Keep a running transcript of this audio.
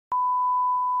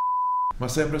Ma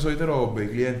sempre solite robe, i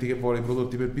clienti che vogliono i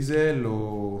prodotti per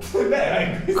pisello.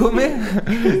 Come?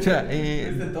 Cioè,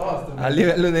 Questo è tosto, a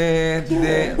livello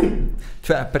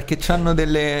cioè, perché c'hanno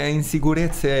delle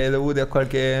insicurezze dovute a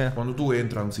qualche... Quando tu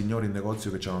entra un signore in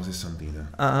negozio che c'ha una sessantina,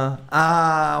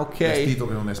 ok. vestito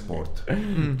che non è sport,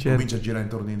 Certo. comincia a girare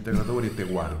intorno agli integratori e te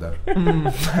guarda.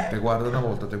 Te guarda una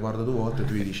volta, te guarda due volte e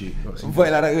tu gli dici: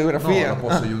 Vuoi la radiografia? No, la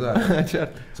posso aiutare.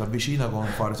 Certo. Si avvicina con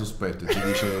fare sospetto e ti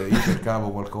dice: io cercavo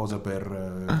qualcosa per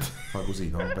fa così,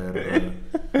 no? Per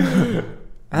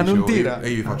non tira.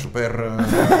 E io gli faccio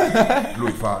per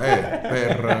lui fa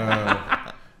per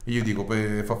io dico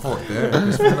fa forte,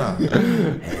 per sfornare.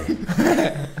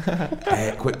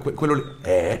 Quello lì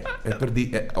è per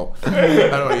dire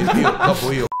allora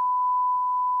io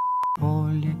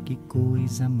Olha que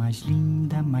coisa mais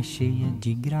linda, mais cheia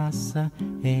de graça.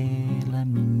 Ela,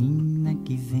 menina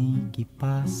que vem, que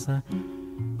passa,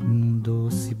 num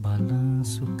doce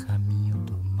balanço, caminho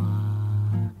do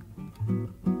mar.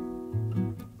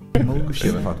 Così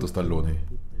aveva fatto Stallone.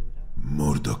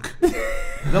 Murdoch.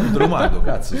 Dopo te lo mando,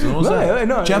 cazzo, se non lo sai.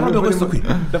 No, c'è proprio questo qui.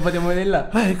 Lo potremmo vedere là.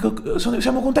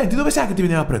 Siamo contenti, dove sai che ti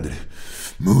veniva a prendere?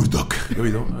 Murdoch,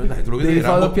 capito? Dai, te lo Devi vedi,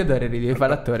 fare doppiatore, devi fare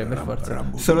l'attore per forza.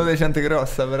 Solo decente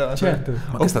grossa, però. Certo.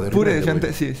 Ma che state Oppure ridendo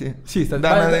decente, voi? sì.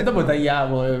 Dopo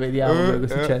tagliamo e vediamo quello che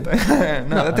succede.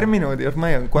 No, da 3 minuti,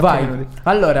 ormai 4 Vai. minuti.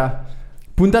 Allora,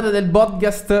 puntata del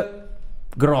BodGast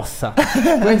grossa.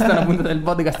 Questa è una puntata del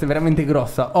BodGast veramente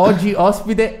grossa. Oggi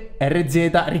ospite RZ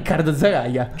Riccardo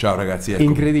Zagaglia. Ciao ragazzi, ecco.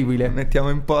 Incredibile.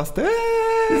 Mettiamo in post.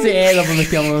 Sì, dopo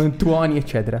mettiamo tuoni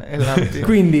eccetera. E lampi.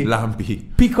 Quindi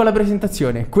Lampi. piccola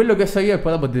presentazione, quello che so io e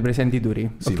poi dopo ti presenti tu,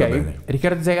 Sì, ok? va bene.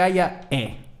 Riccardo Zagaglia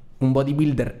è un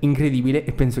bodybuilder incredibile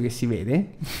e penso che si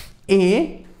vede,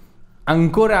 e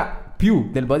ancora più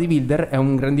del bodybuilder è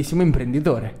un grandissimo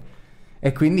imprenditore,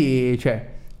 e quindi cioè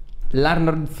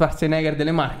l'Arnold Schwarzenegger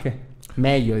delle Marche,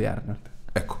 meglio di Arnold.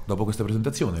 Ecco, dopo questa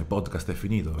presentazione il podcast è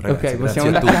finito. Ok, Ragazzi,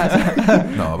 possiamo grazie a andare a tutti. casa.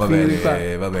 No, va Finito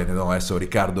bene, va bene. No, adesso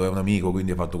Riccardo è un amico,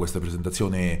 quindi ha fatto questa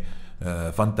presentazione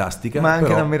fantastica. Ma anche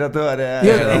però, un ammiratore.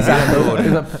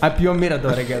 Esatto, ha più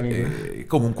ammiratore che amico.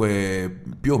 Comunque,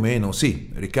 più o meno,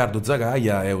 sì. Riccardo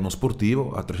Zagaglia è uno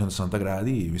sportivo a 360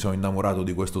 gradi. Mi sono innamorato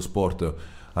di questo sport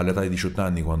all'età di 18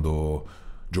 anni quando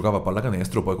giocavo a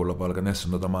pallacanestro. Poi con la pallacanestro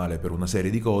è andata male per una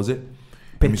serie di cose.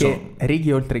 Perché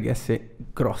Righi, oltre che essere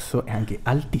grosso, è anche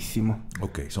altissimo.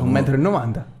 Ok, sono 1,90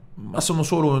 m. Ma sono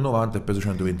solo 1,90 e peso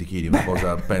 120 kg, una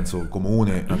cosa penso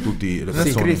comune a tutte le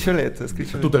persone. Scriccioletta.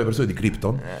 A tutte le persone di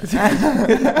Krypton.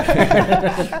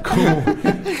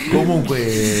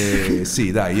 Comunque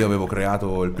sì, dai, io avevo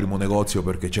creato il primo negozio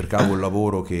perché cercavo un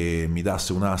lavoro che mi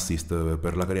dasse un assist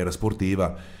per la carriera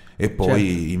sportiva, e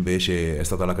poi invece è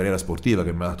stata la carriera sportiva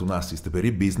che mi ha dato un assist per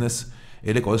il business,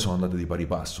 e le cose sono andate di pari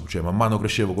passo, cioè man mano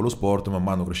crescevo con lo sport, man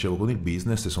mano crescevo con il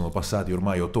business, e sono passati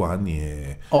ormai 8 anni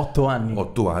e 8 anni.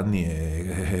 8 anni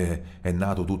e è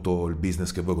nato tutto il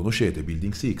business che voi conoscete,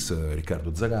 Building Six,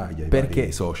 Riccardo Zagaglia, i Perché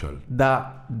vari social.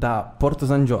 da Porto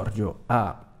San Giorgio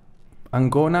a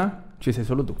Ancona ci sei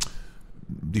solo tu.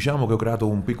 Diciamo che ho creato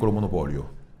un piccolo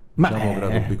monopolio. Ma Ho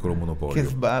creato un piccolo monopolio. Che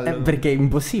sballo. perché è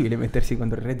impossibile mettersi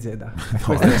contro il RZ.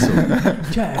 No, adesso,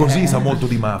 Cioè, così sa molto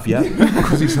di mafia.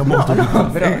 Così sa molto di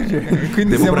mafia. però,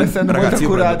 Quindi stiamo essendo molto Ragazzi, io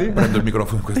accurati. prendo il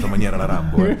microfono in questa maniera la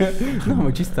Rambo. no,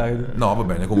 ma ci sta. No, va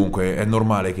bene, comunque è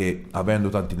normale che avendo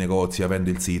tanti negozi, avendo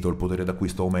il sito, il potere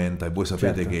d'acquisto aumenta, e voi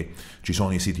sapete Certo. che ci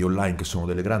sono i siti online che sono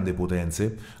delle grandi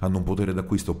potenze, hanno un potere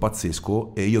d'acquisto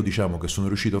pazzesco, e io diciamo che sono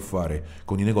riuscito a fare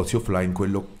con i negozi offline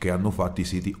quello che hanno fatto i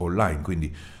siti online,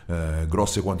 quindi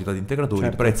grosse quantità di integratori,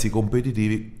 Certo. prezzi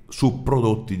competitivi su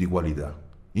prodotti di qualità.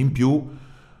 In più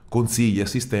consigli,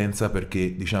 assistenza,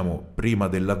 perché diciamo prima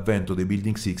dell'avvento dei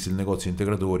Building Six il negozio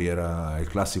integratori era il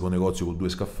classico negozio con 2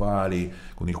 scaffali,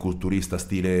 con il culturista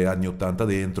stile anni 80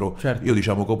 dentro. Certo. Io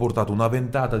diciamo che ho portato una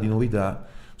ventata di novità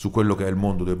su quello che è il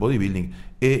mondo del bodybuilding,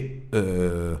 e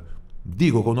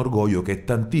dico con orgoglio che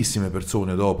tantissime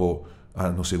persone dopo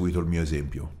hanno seguito il mio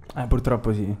esempio.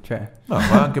 Purtroppo sì, cioè. No,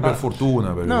 ma anche per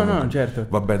fortuna, perché No, comunque certo.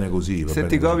 va bene così. Se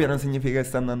ti copiano significa che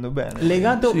sta andando bene.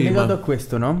 Legato Sì, a ma-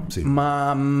 questo, no? Sì.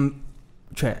 Ma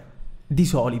cioè, di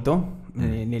solito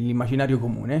nell'immaginario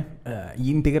comune gli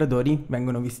integratori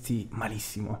vengono visti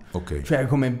malissimo. Ok. Cioè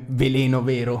come veleno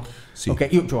vero. Sì. Ok,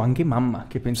 io ho anche mamma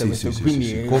che pensa Sì, questo, sì, quindi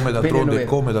sì, sì. Come veleno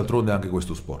vero. d'altronde anche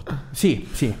questo sport. Sì,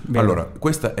 vero. Allora,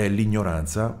 questa è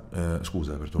l'ignoranza,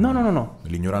 scusa per No.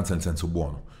 l'ignoranza nel senso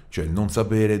buono, cioè il non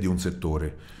sapere di un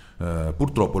settore.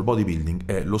 Purtroppo il bodybuilding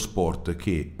è lo sport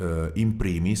che in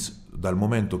primis, dal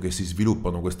momento che si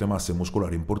sviluppano queste masse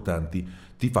muscolari importanti,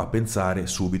 ti fa pensare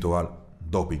subito al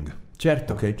doping.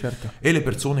 Certo, ok? certo. E le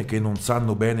persone che non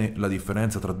sanno bene la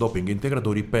differenza tra doping e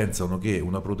integratori pensano che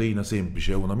una proteina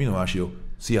semplice o un aminoacido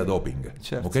sia doping,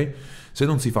 Certo. ok? Se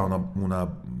non si fa una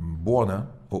buona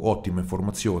o ottima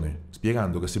informazione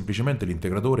spiegando che semplicemente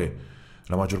l'integratore,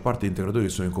 la maggior parte degli integratori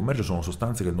che sono in commercio sono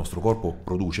sostanze che il nostro corpo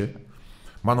produce,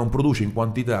 ma non produce in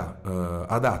quantità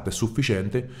adatta e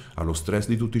sufficiente allo stress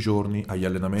di tutti i giorni, agli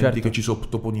allenamenti Certo. che ci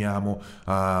sottoponiamo,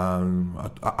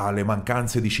 alle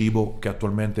mancanze di cibo che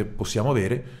attualmente possiamo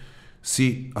avere,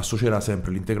 si associerà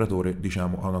sempre l'integratore,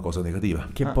 diciamo, a una cosa negativa.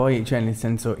 Che poi, cioè, nel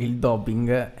senso, il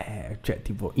doping, cioè,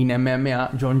 tipo, in MMA,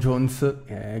 John Jones,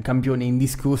 campione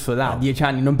indiscusso da 10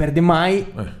 anni, non perde mai,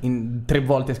 3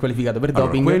 volte squalificato per Allora,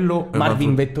 doping. quello è Marvin un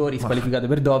altro- Vettori ma- squalificato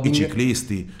per doping. I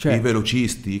ciclisti, Cioè- i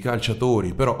velocisti, i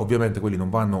calciatori, però ovviamente quelli non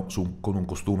vanno con un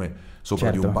costume sopra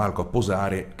Certo. di un palco a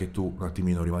posare, che tu un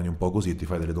attimino rimani un po' così e ti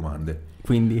fai delle domande.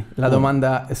 Quindi, la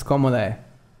domanda scomoda è,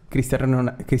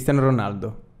 Cristiano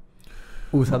Ronaldo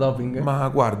usa doping? Ma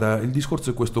guarda, il discorso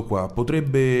è questo qua,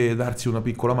 potrebbe darsi una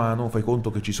piccola mano, fai conto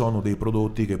che ci sono dei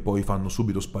prodotti che poi fanno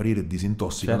subito sparire e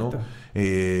disintossicano, Certo.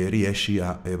 e riesci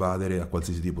a evadere a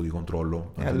qualsiasi tipo di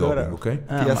controllo E antidoping, allora ok? ti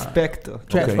Ah, ma- aspetto.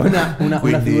 Cioè, Ok. una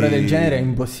Quindi- figura del genere è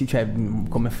impossibile, cioè,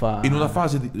 come fa? In una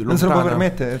fase Non se lo può lontana,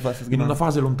 permettere. in una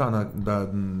fase lontana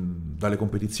dalle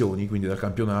competizioni, quindi dal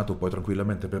campionato, puoi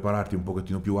tranquillamente prepararti un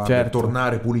pochettino più ampio Certo. e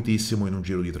tornare pulitissimo in un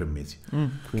giro di 3 mesi.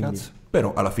 Quindi- Cazzo.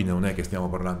 Però alla fine non è che stiamo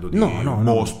parlando di No, un no.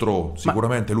 mostro,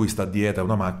 sicuramente lui sta a dieta, è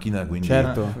una macchina, quindi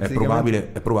Certo. è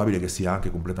probabile che sia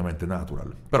anche completamente natural.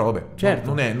 Però vabbè,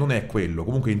 Certo. non è quello,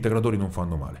 comunque gli integratori non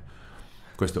fanno male.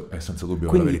 Questo è senza dubbio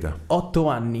Quindi, la verità. 8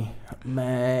 anni.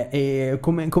 E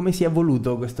come si è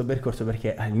evoluto questo percorso?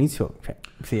 Perché all'inizio, cioè,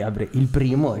 si apre il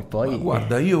primo e poi... Ma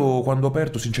guarda, io quando ho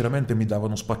aperto sinceramente mi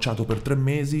davano spacciato per 3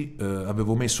 mesi,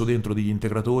 avevo messo dentro degli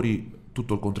integratori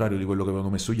tutto il contrario di quello che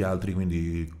avevano messo gli altri,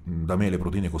 quindi da me le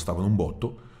proteine costavano un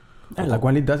botto. la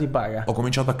qualità si paga. Ho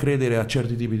cominciato a credere a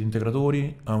certi tipi di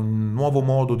integratori, a un nuovo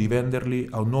modo di venderli,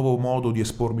 a un nuovo modo di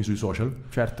espormi sui social.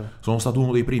 Certo. Sono stato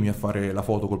uno dei primi a fare la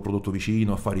foto col prodotto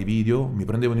vicino, a fare i video, mi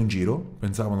prendevano in giro,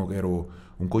 pensavano che ero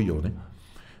un coglione.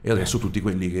 E adesso tutti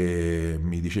quelli che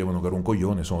mi dicevano che ero un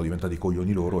coglione sono diventati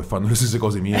coglioni loro e fanno le stesse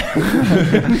cose mie.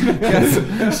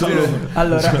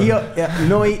 Allora,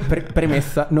 noi,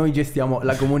 premessa, noi gestiamo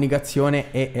la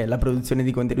comunicazione e la produzione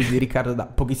di contenuti di Riccardo da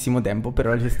pochissimo tempo, però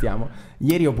la gestiamo.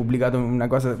 Ieri ho pubblicato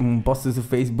un post su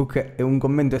Facebook e un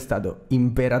commento è stato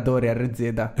Imperatore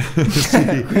RZ.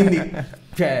 Sì. Quindi,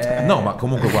 cioè... No, ma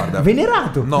comunque guarda,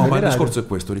 Venerato! No, ma il venerato. discorso è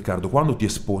questo, Riccardo. Quando ti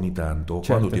esponi tanto,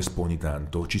 Certo.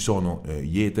 ci sono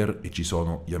gli hater e ci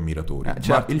sono gli ammiratori. Certo.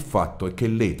 Ma il fatto è che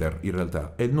l'hater in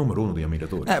realtà è il numero uno degli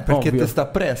ammiratori. Perché Ovvio. te sta È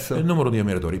appresso. il numero di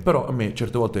ammiratori. Però a me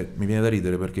certe volte mi viene da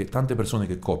ridere perché tante persone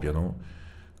che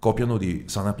copiano di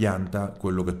sana pianta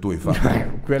quello che tu hai fatto.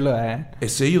 Quello è... E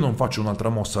se io non faccio un'altra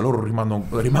mossa, loro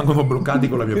rimangono bloccati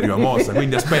con la mia prima mossa,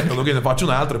 quindi aspettano che ne faccio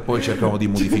un'altra e poi cercano di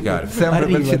modificare. Sempre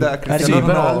per Arriva. citare Cristiano Sì,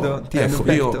 però, Ronaldo. Ti ecco,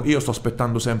 aspetto. io sto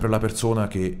aspettando sempre la persona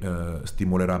che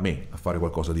stimolerà me a fare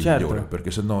qualcosa di Certo. migliore, perché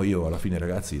sennò io alla fine,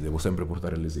 ragazzi, devo sempre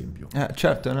portare l'esempio.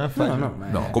 Certo, non è facile. No, ma-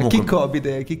 No, E comunque...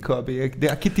 chi copi?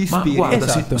 A chi ti Ma ispiri? guarda,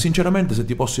 Esatto. sinceramente, se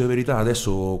ti posso dire la verità,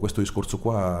 adesso questo discorso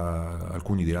qua,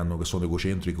 alcuni diranno che sono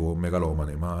egocentrico o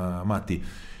megalomane, ma Matti,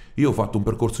 io ho fatto un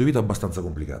percorso di vita abbastanza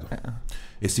complicato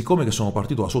e siccome che sono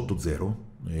partito da sotto zero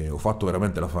e ho fatto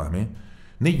veramente la fame,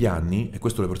 negli anni, e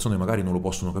questo le persone magari non lo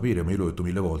possono capire, ma io l'ho detto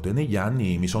 1000 volte, negli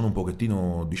anni mi sono un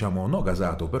pochettino, diciamo, no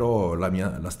gasato, però la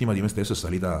stima di me stesso è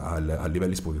salita a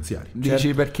livelli esponenziali.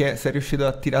 Dici perché sei riuscito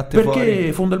a tirarti Perché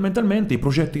fuori? fondamentalmente i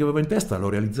progetti che avevo in testa l'ho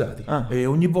realizzati e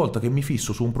ogni volta che mi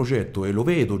fisso su un progetto e lo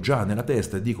vedo già nella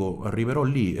testa e dico arriverò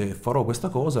lì e farò questa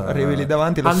cosa, Arrivi lì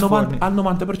davanti e lo al sforni.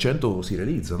 90% si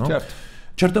realizza, no? Certo.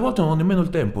 Certe volte non ho nemmeno il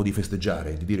tempo di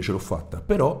festeggiare, di dire ce l'ho fatta,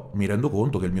 però mi rendo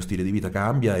conto che il mio stile di vita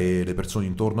cambia e le persone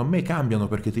intorno a me cambiano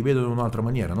perché ti vedono in un'altra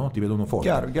maniera, no? Ti vedono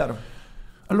forte. Chiaro.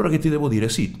 Allora che ti devo dire?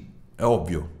 Sì, è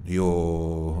ovvio,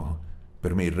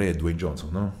 per me il re è Dwayne Johnson,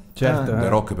 no? Certo. The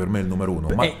Rock per me è il numero uno,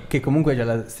 ma... Che comunque c'è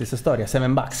la stessa storia,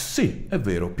 Seven Bucks. Sì, è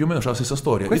vero, più o meno c'è la stessa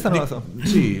storia. Questa non la so.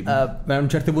 Sì, A un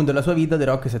certo punto della sua vita The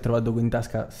Rock si è trovato in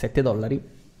tasca $7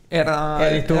 e ha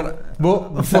detto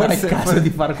sarà il caso di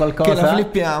fare qualcosa. Che la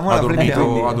flippiamo,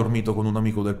 ha dormito con un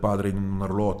amico del padre in una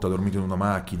roulotte, ha dormito in una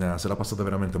macchina, se l'ha passata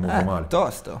veramente molto male.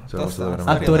 Tosto. Se l'ha passata veramente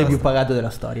Attore Storia più pagato della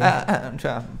storia.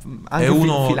 cioè, anche è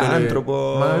uno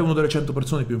filantropo. ma è uno delle 100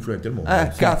 persone più influenti al mondo.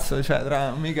 Sì. Cazzo,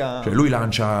 cioè, mica... Cioè lui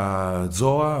lancia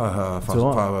Zoa,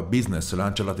 Zoa. fa business,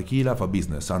 lancia la tequila, fa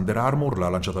business. Under Armour l'ha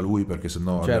lanciata lui perché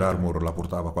sennò Certo. Under Armour la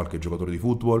portava qualche giocatore di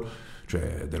football.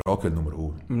 Cioè The Rock è il numero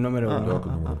uno. Il numero uno. The Rock è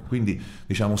il numero uno. Quindi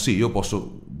diciamo sì, io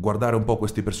posso guardare un po'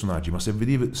 questi personaggi, ma se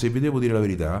vi devo dire la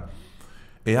verità,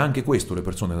 e anche questo le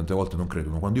persone tante volte non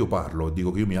credono, quando io parlo e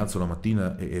dico che io mi alzo la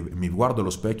mattina e mi guardo allo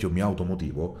specchio e mi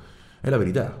automotivo, è la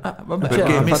verità. Vabbè, perché,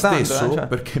 certo, me fa tanto, stesso, cioè.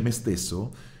 perché me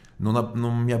stesso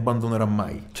non mi abbandonerà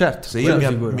mai. Certo, se io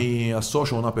sicuro. mi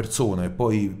associo a una persona e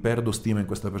poi perdo stima in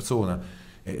questa persona,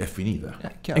 è finita.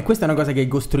 E questa è una cosa che hai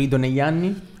costruito negli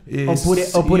anni?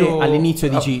 Oppure io- all'inizio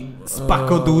dici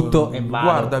spacco tutto e vado?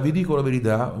 Guarda, vi dico la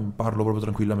verità, parlo proprio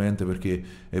tranquillamente perché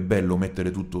è bello mettere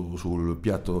tutto sul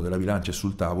piatto della bilancia e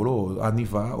sul tavolo. Anni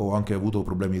fa ho anche avuto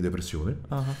problemi di depressione,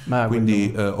 Ma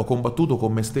quindi ho combattuto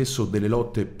con me stesso delle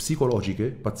lotte psicologiche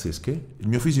pazzesche. Il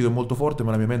mio fisico è molto forte,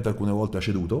 ma la mia mente alcune volte ha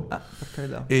ceduto, per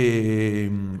carità.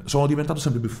 e sono diventato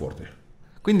sempre più forte.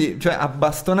 Quindi, cioè, a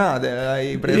bastonate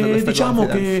hai preso questa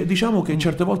confidence. Diciamo che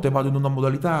certe volte vado in una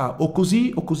modalità o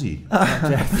così o così.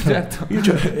 Certo. Io,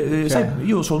 sai,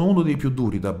 io sono uno dei più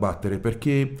duri da battere,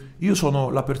 perché io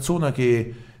sono la persona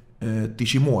che ti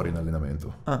ci muore in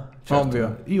allenamento. Certo.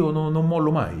 Ovvio. Io non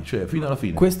mollo mai, cioè fino alla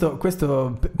fine.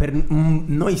 Questo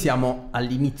noi siamo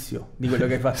all'inizio di quello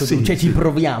che hai fatto Sì, tu, cioè sì. ci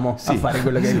proviamo Sì. a fare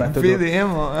quello che hai fatto tu.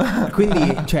 Vediamo.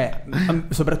 Quindi, cioè,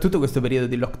 soprattutto questo periodo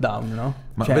di lockdown, no?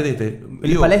 Ma Cioè, vedete, le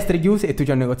io palestre chiuse e tu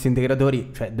c'hai un negozio integratori,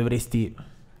 cioè dovresti...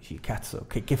 Dici, cazzo,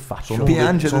 che faccio? sono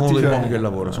Piange sono tutti uno i dei giorni. pochi che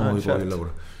lavora, sono uno dei pochi Certo. che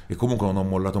lavora. E comunque non ho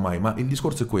mollato mai. Ma il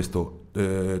discorso è questo: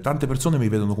 tante persone mi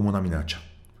vedono come una minaccia.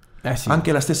 Sì.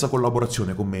 Anche la stessa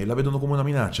collaborazione con me la vedono come una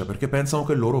minaccia, perché pensano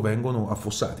che loro vengono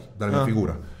affossati dalla mia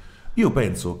figura. Io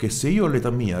penso che se io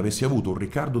all'età mia avessi avuto un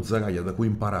Riccardo Zagaglia da cui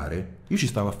imparare, io ci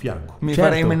stavo a fianco. Mi Certo.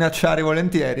 farei minacciare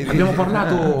volentieri. Abbiamo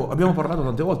parlato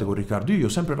tante volte con Riccardo. Io gli ho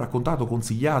sempre raccontato,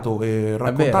 consigliato e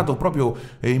raccontato proprio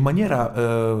in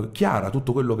maniera chiara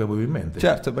tutto quello che avevo in mente.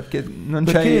 Certo, perché non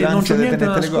Perché c'è non l'ansia c'è di niente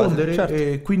da tenere le cose. nascondere, Certo.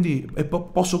 e quindi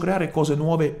posso creare cose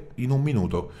nuove in un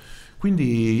minuto.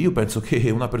 Quindi io penso che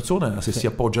una persona, se si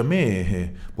appoggia a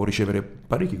me, può ricevere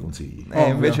parecchi consigli.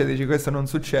 Invece dici questo non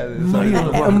succede. Ma io-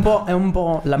 È un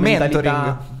po' la Mentoring.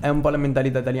 mentalità, è un po' la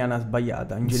mentalità italiana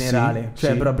sbagliata in generale, Sì,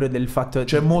 cioè sì. proprio del fatto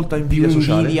C'è molta più invidia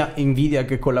sociale. invidia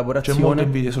che C'è collaborazione. molta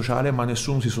invidia sociale, ma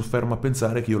nessuno si sofferma a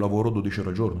pensare che io lavoro 12 ore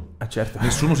al giorno. Certo.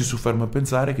 Nessuno si sofferma a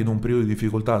pensare che in un periodo di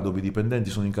difficoltà dove i dipendenti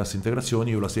sono in cassa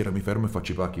integrazione, io la sera mi fermo e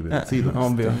faccio i pacchi per il sito.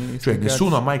 Ovvio. Cioè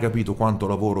nessuno ha mai capito quanto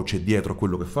lavoro c'è dietro a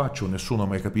quello che faccio, nessuno ha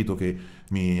mai capito che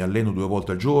mi alleno 2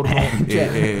 volte al giorno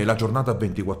e la giornata a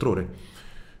 24 ore.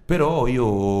 Però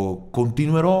io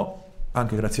continuerò,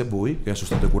 anche grazie a voi che adesso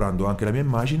state curando anche la mia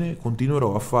immagine,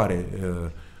 continuerò a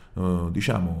fare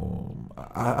diciamo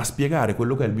a spiegare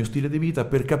quello che è il mio stile di vita,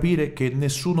 per capire che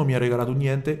nessuno mi ha regalato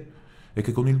niente e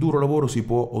che con il duro lavoro si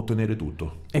può ottenere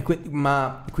tutto.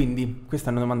 Ma quindi, questa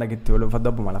è una domanda che ti volevo fare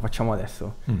dopo, ma la facciamo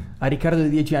adesso. A Riccardo di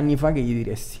 10 anni fa che gli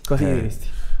diresti? Cosa gli diresti?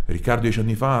 Riccardo 10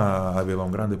 anni fa aveva un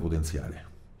grande potenziale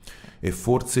e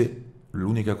forse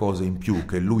l'unica cosa in più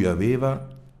che lui aveva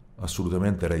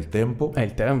assolutamente era il tempo.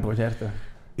 Il tempo, certo.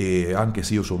 E anche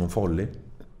se io sono un folle,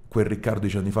 quel Riccardo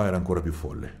 10 anni fa era ancora più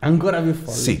folle. Ancora più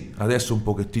folle? Sì, adesso un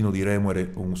pochettino di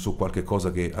remore su qualche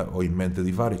cosa che ho in mente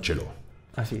di fare ce l'ho.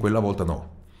 Sì. Quella volta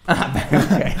no.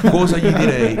 Ok. Cosa gli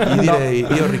direi?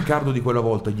 Io a Riccardo di quella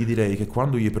volta gli direi che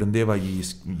quando gli prendeva gli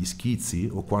schizzi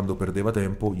o quando perdeva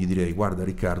tempo, gli direi: guarda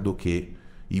Riccardo, che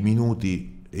i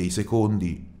minuti e i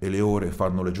secondi e le ore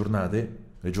fanno le giornate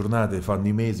fanno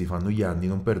i mesi, fanno gli anni,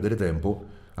 non perdere tempo,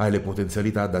 hai le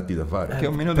potenzialità datti da fare. Che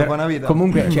un minuto fa una vita.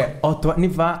 Comunque, cioè, 8 anni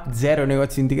fa, 0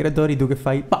 negozi integratori, tu che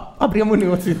fai? Apriamo un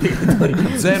negozio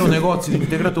integratori. 0 negozi di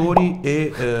integratori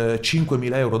e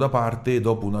 5.000 euro da parte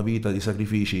dopo una vita di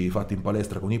sacrifici fatti in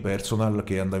palestra con i personal,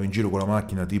 che andava in giro con la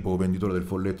macchina tipo venditore del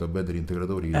folletto a vendere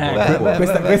integratori.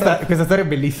 Questa storia è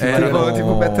bellissima.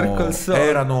 Tipo Better Call Saul.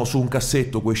 Erano su un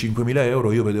cassetto quei 5.000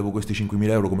 euro, io vedevo questi 5.000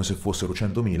 euro come se fossero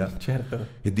 100.000. Certo.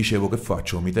 E dicevo: che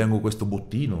faccio? Mi tengo questo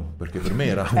bottino? Perché per me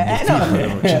era un no, bottino,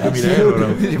 erano 5.000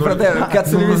 euro. Dici, fratello, che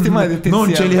cazzo li vesti mai tutti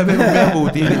Non ce li insieme? avevo mai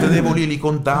avuti, li tenevo lì, li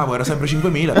contavo, era sempre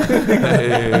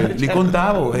 5.000, li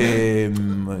contavo e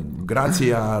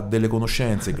grazie a delle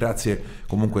conoscenze, grazie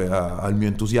comunque al mio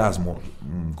entusiasmo,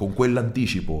 con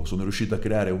quell'anticipo sono riuscito a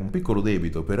creare un piccolo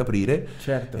debito per aprire.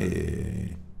 Certo.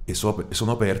 E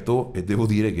sono aperto, e devo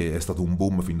dire che è stato un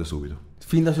boom fin da subito.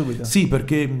 Fin da subito? Sì,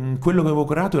 perché quello che avevo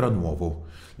creato era nuovo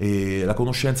e la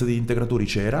conoscenza degli integratori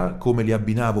c'era, come li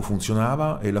abbinavo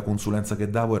funzionava e la consulenza che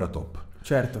davo era top.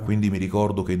 Certo. Quindi mi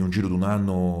ricordo che in un giro di un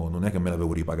anno non è che me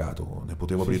l'avevo ripagato, ne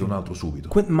potevo aprire un altro subito.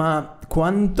 Ma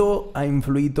quanto ha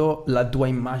influito la tua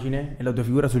immagine e la tua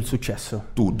figura sul successo?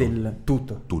 Tutto.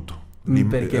 Tutto. Tutto.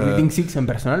 Perché Building Six è un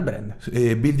personal brand.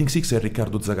 Building Six è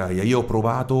Riccardo Zagaia. Io ho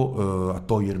provato a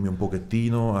togliermi un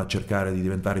pochettino, a cercare di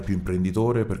diventare più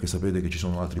imprenditore, perché sapete che ci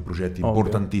sono altri progetti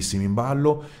importantissimi in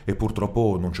ballo, e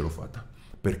purtroppo non ce l'ho fatta,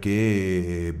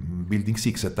 perché Building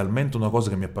Six è talmente una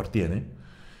cosa che mi appartiene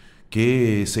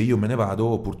che se io me ne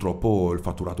vado purtroppo il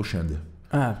fatturato scende.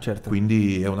 Ah, certo.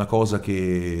 Quindi è una cosa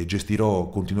che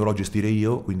continuerò a gestire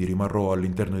io, quindi rimarrò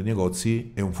all'interno dei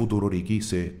negozi, e un futuro, Ricky,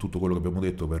 se tutto quello che abbiamo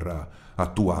detto verrà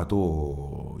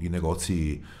attuato, i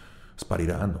negozi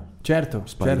spariranno. Certo,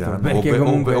 perché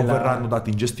comunque verranno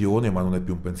dati in gestione, ma non è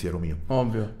più un pensiero mio.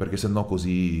 Ovvio. Perché sennò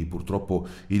così purtroppo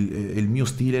il mio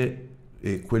stile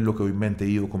e quello che ho in mente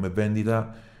io come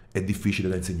vendita è difficile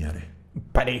da insegnare.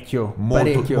 Parecchio.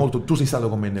 Tu sei stato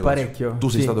con me in negozio. Parecchio. Tu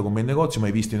sei stato con me in negozio, mi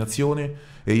hai visto in azione,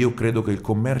 e io credo che il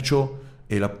commercio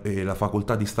e la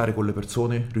facoltà di stare con le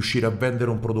persone, riuscire a vendere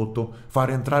un prodotto,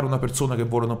 fare entrare una persona che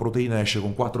vuole una proteina e esce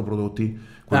con 4 prodotti,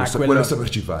 quello è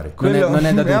saperci fare. Non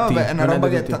è da tutti. È una roba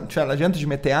che cioè la gente ci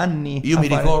mette anni. Io mi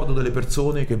ricordo delle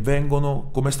persone che vengono: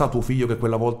 come sta tuo figlio che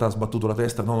quella volta ha sbattuto la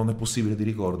testa? No, non è possibile, ti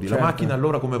ricordi? Certo. La macchina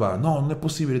allora come va? No, non è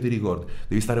possibile, ti ricordi?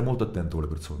 Devi stare molto attento con le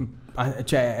persone.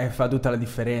 Cioè fa tutta la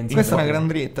differenza. Questa è una gran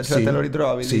dritta, cioè sì, te lo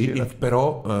ritrovi. Sì,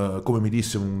 però come mi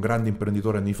disse un grande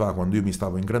imprenditore anni fa, quando io mi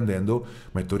stavo ingrandendo,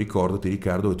 mi ha detto: ricordati,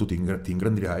 Riccardo, che tu ti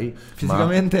ingrandirai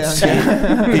fisicamente, sì,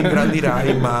 ti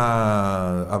ingrandirai,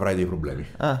 ma avrai dei problemi.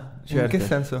 Certo. In che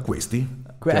senso? Questi?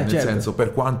 Nel certo. senso,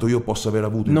 per quanto io possa aver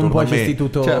avuto non intorno a me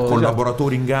istituto...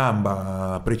 collaboratori in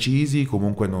gamba precisi,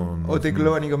 comunque non... O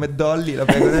tecloni come Dolly, la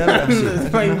pregodella.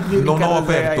 Non ho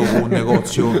aperto un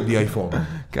negozio di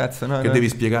iPhone. Cazzo, no, che devi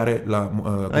spiegare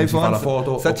come iPhone, si fa la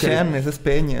foto. si accende, si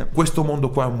spegne. Questo mondo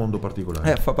qua è un mondo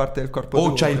particolare. Fa parte del corpo o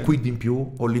tuo, c'hai il quid in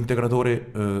più, o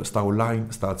l'integratore sta online,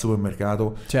 sta al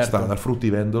supermercato, sta dal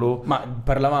fruttivendolo. Ma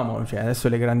parlavamo, cioè adesso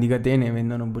le grandi catene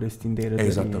vendono pure sti integratori.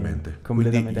 Esattamente.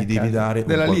 Quindi gli devi dare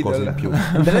della qualcosa Lidl. in più.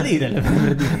 Della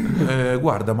Lidl.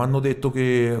 Guarda, mi hanno detto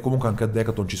che comunque anche a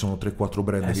Decathlon ci sono 3-4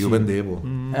 brand che io vendevo.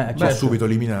 Li ho subito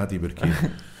eliminati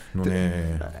perché non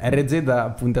è...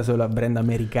 RZ punta solo a brand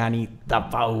americani da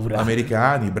paura.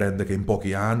 Americani, brand che in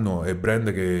pochi hanno, e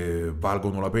brand che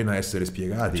valgono la pena essere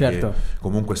spiegati, certo. Che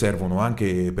comunque servono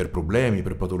anche per problemi,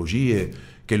 per patologie,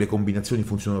 che le combinazioni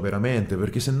funzionano veramente,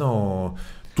 perché sennò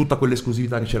tutta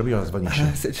quell'esclusività che c'era prima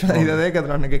svanisce. Se ce l'hai da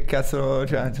Decathlon, che cazzo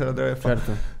ce la dovrebbe fare?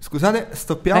 Certo. Scusate,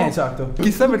 stoppiamo. Esatto.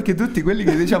 Chissà perché tutti quelli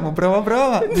che diciamo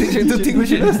prova dice tutti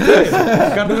cucina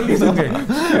stesso.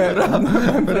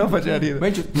 Però faceva ridere.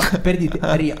 Ma per dire,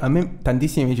 a me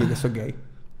tantissimi amici che sono gay.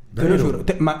 Te lo giuro.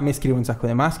 Ma mi scrivo un sacco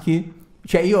di maschi.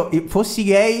 Cioè io fossi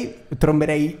gay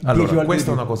tromberei 10 volte.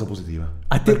 Questa è una cosa positiva.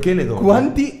 A te perché le donne?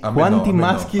 Quanti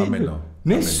maschi? A me no.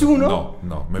 Nessuno?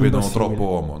 No, mi vedono troppo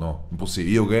uomo, no,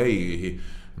 impossibile. Io gay,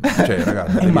 cioè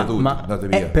ragazzi, andate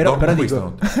via.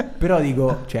 Però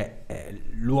dico, cioè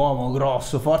l'uomo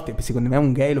grosso, forte, secondo me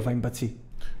un gay lo fa impazzire.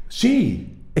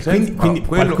 Sì. E quindi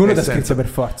qualcuno ti scrizza per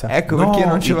forza. Ecco perché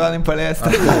non ci vado in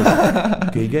palestra.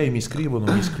 Che i gay mi scrivono.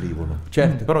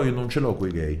 Certo. Però io non ce l'ho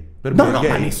coi gay. Per No, me no,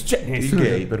 il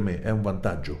gay per me è un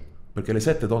vantaggio, perché le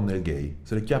 7 donne del gay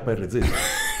se le chiappa RZ.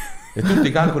 E tutti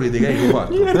i calcoli dei gay che ho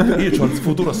fatto, io ho il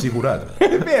futuro assicurato.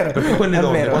 È vero. Perché quelle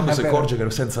donne, quando si accorge che è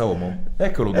senza uomo,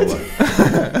 eccolo dove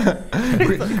va.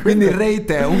 Quindi il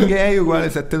rate è un gay uguale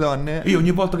 7 donne. Io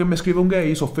ogni volta che mi scrive un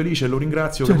gay sono felice e lo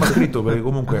ringrazio che mi ha scritto, perché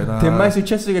comunque è una... Ti è mai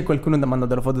successo che qualcuno ti ha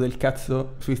mandato la foto del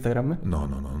cazzo su Instagram? No,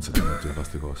 non si permette di fare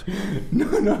queste cose.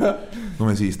 No. Non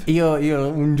esiste. Io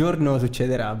un giorno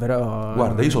succederà, però...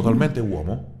 Guarda, io sono talmente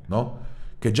uomo, no?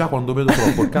 Che già quando vedo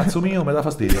troppo il cazzo mio mi dà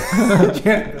fastidio.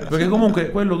 Certo. Perché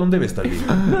comunque quello non deve stare lì,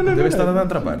 deve stare da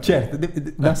un'altra parte. Certo,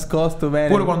 nascosto bene.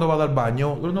 Pure quando vado al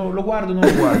bagno lo guardo, non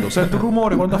lo guardo, sento il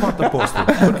rumore quando ha fatto a posto,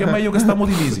 perché è meglio che stiamo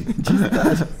divisi.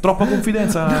 Troppa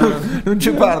confidenza, non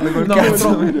ci parli col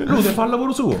cazzo. Lui deve fare il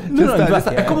lavoro suo.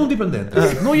 È come un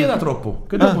dipendente, non gli dà troppo,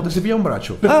 che dopo ti si piglia un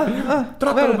braccio.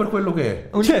 Trattalo per quello che è.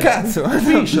 Un cazzo.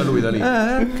 Fiscia lui da lì.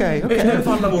 Ok. E deve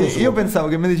fare il lavoro suo. Io pensavo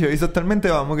che mi dicevi, sono talmente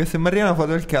uomo che se mi arriva una foto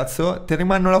del cazzo, ti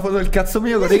rimando la foto del cazzo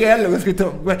mio con righello che ho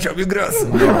scritto guarda più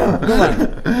grosso. È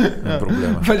un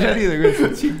problema. Faccia ridere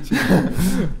questo. Sì.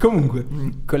 Comunque,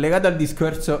 collegato al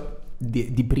discorso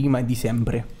di prima e di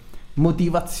sempre,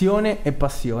 motivazione e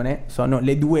passione sono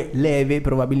le due leve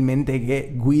probabilmente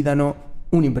che guidano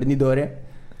un imprenditore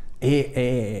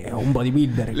e un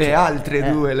bodybuilder. Le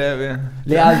altre due leve.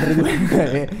 Le altre due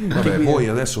leve. Vabbè, voi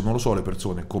adesso non lo so le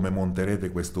persone come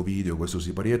monterete questo video, questo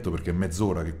siparietto, perché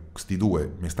mezz'ora che sti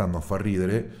due mi stanno a far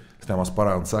ridere. stiamo a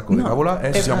sparare un sacco di cavolate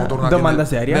e siamo tornati domanda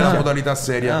seria, nella cioè. modalità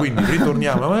seria, quindi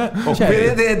ritorniamo ok.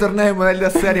 Vedete, tornare in modalità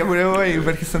seria pure voi,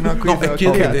 perché sennò qui No, e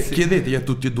chiedetegli a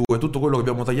tutti e due tutto quello che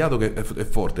abbiamo tagliato, che è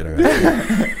forte, ragazzi.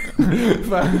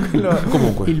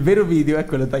 Comunque il vero video è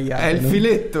quello tagliato. è il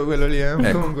filetto quello lì,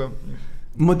 Ecco. Comunque.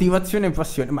 Motivazione e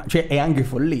passione, ma cioè è anche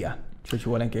follia. Cioè ci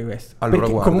vuole anche questo. Allora,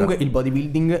 Perché guarda. comunque il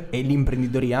bodybuilding e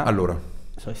l'imprenditoria allora,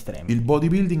 sono estremi. il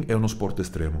bodybuilding è uno sport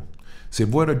estremo. Se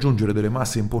vuoi raggiungere delle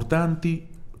masse importanti,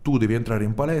 tu devi entrare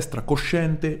in palestra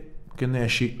cosciente che ne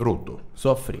esci rotto.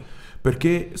 Soffri.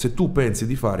 Perché se tu pensi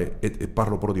di fare, e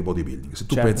parlo però di bodybuilding, se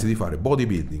tu Certo. pensi di fare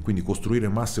bodybuilding, quindi costruire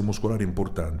masse muscolari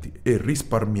importanti e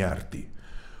risparmiarti,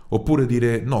 oppure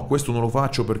dire no, questo non lo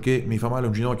faccio perché mi fa male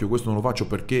un ginocchio, questo non lo faccio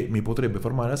perché mi potrebbe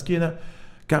far male la schiena,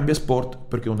 cambia sport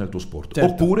perché non è il tuo sport.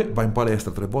 Certo. Oppure vai in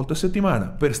palestra 3 volte a settimana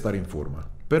per stare in forma.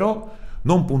 Però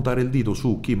non puntare il dito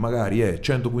su chi magari è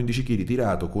 115 kg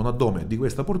tirato con un addome di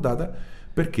questa portata,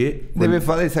 perché Deve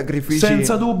fare dei sacrifici.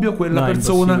 senza dubbio quella No, è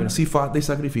persona impossibile. si fa dei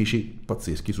sacrifici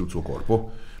pazzeschi sul suo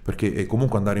corpo, perché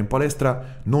comunque andare in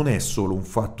palestra non è solo un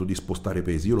fatto di spostare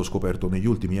pesi, io l'ho scoperto negli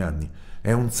ultimi anni,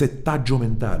 è un settaggio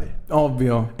mentale.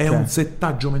 Ovvio. È cioè. un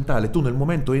settaggio mentale. Tu nel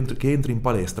momento che entri in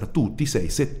palestra, tu ti sei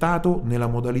settato nella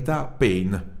modalità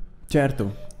pain.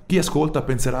 Certo. Chi ascolta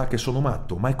penserà che sono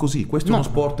matto, ma è così. Questo è uno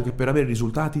sport che per avere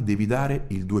risultati devi dare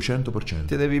il 200%.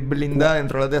 Ti devi blindare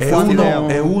dentro la È testa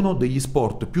d'idea. uno degli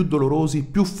sport più dolorosi,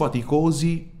 più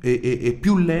faticosi e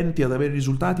più lenti ad avere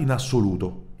risultati in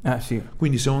assoluto. Sì.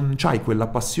 Quindi se non c'hai quella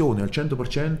passione al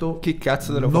 100%, Chi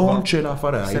cazzo te lo fa non fare? ce la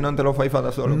farai. Se non te lo fai fare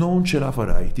da solo. Non ce la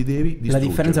farai, ti devi distruggere. La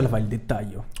differenza la fa il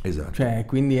dettaglio. Esatto. Cioè,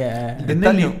 quindi è... E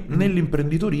dettaglio-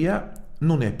 nell'imprenditoria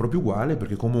non è proprio uguale,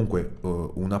 perché comunque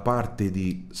una parte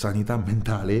di sanità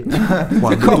mentale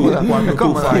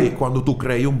quando tu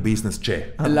crei un business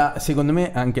c'è. Secondo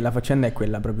me anche la faccenda è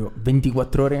quella proprio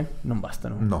 24 ore non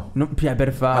bastano. No. Cioè,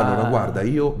 per fare... Allora guarda,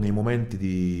 io nei momenti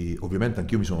di... ovviamente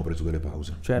anch'io mi sono preso delle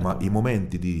pause, Certo. ma i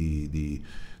momenti di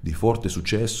forte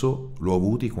successo l'ho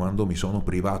avuti quando mi sono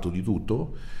privato di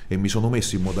tutto e mi sono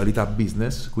messo in modalità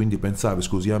business, quindi pensavo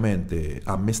esclusivamente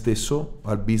a me stesso,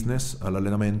 al business,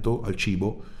 all'allenamento, al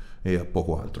cibo e a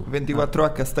poco altro.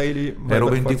 24H stai lì. vai Ero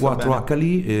per forza 24H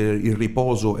lì, il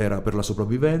riposo era per la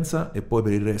sopravvivenza e poi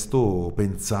per il resto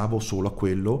pensavo solo a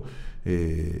quello,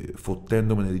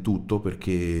 fottendomene di tutto,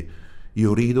 perché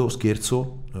io rido,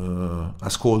 scherzo,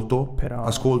 ascolto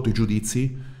i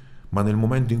giudizi, ma nel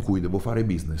momento in cui devo fare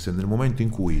business e nel momento in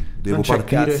cui devo Non c'è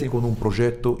partire cazzi. con un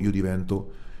progetto, io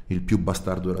divento il più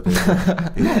bastardo della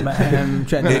terra.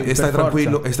 cioè, e per stai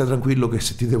tranquillo, forza. e stai tranquillo che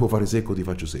se ti devo fare secco ti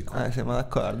faccio secco. Siamo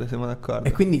d'accordo.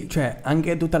 E quindi, cioè,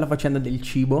 anche tutta la faccenda del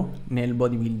cibo nel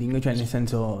bodybuilding, cioè nel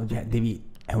senso, cioè,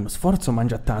 è uno sforzo,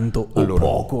 mangia tanto o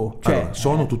poco. Cioè, allora,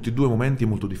 sono tutti e due momenti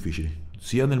molto difficili,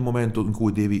 sia nel momento in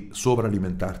cui devi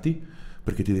sovralimentarti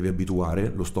perché ti devi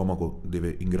abituare, lo stomaco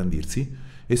deve ingrandirsi,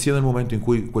 e sia nel momento in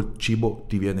cui quel cibo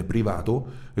ti viene privato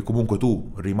e comunque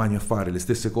tu rimani a fare le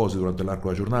stesse cose durante l'arco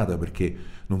della giornata, perché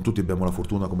non tutti abbiamo la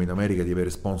fortuna come in America di avere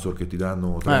sponsor che ti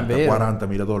danno 30-40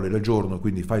 mila dollari al giorno,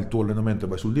 quindi fai il tuo allenamento e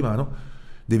vai sul divano.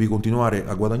 Devi continuare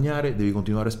a guadagnare, devi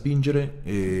continuare a spingere.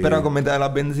 Però come dai la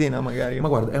benzina magari. Ma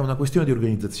guarda, è una questione di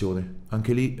organizzazione,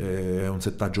 anche lì è un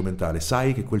settaggio mentale.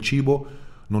 Sai che quel cibo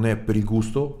non è per il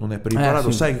gusto, non è per il palato,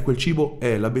 sì. sai che quel cibo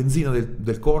è la benzina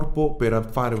del corpo per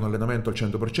fare un allenamento al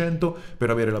 100%, per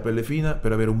avere la pelle fina,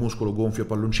 per avere un muscolo gonfio a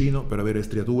palloncino, per avere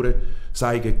striature,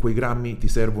 sai che quei grammi ti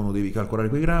servono, devi calcolare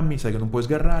quei grammi, sai che non puoi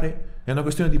sgarrare, è una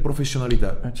questione di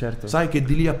professionalità. Certo. Sai che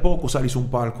di lì a poco sali su un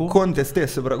palco Con te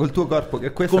stesso, però col tuo corpo,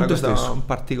 che questa Con è una te cosa stesso.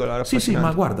 particolare. Sì, ma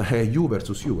affascinante. guarda, è you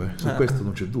versus you, su questo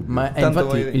non c'è dubbio. Ma Tanto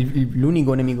infatti vuoi-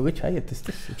 l'unico nemico che c'hai è te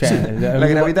stesso. Cioè, Sì, la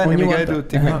gravità è ogni nemica di volta-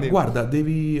 tutti, Ma quindi- guarda,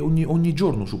 devi ogni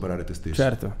giorno superare te stesso.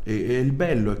 Certo. E il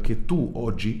bello è che tu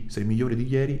oggi sei migliore di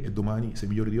ieri e domani sei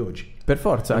migliore di oggi. Per È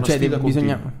forza, una cioè sfida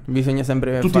bisogna continua.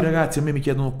 sempre Tutti i ragazzi a me mi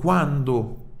chiedono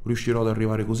quando riuscirò ad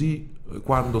arrivare così,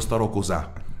 quando starò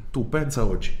cosà. Tu pensa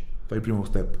oggi, fai il primo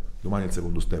step, domani il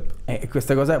secondo step. E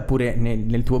questa cosa pure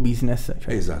nel tuo business,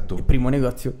 cioè Esatto. il primo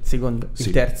negozio, il secondo, Sì.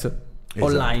 il terzo, Esatto,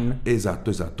 online.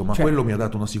 Esatto, ma Cioè- quello mi ha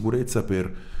dato una sicurezza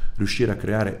per riuscire a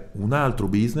creare un altro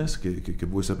business che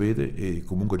voi sapete, e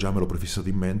comunque già me l'ho prefissato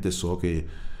in mente e so che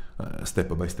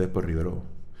step by step arriverò.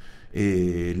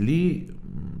 E lì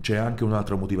c'è anche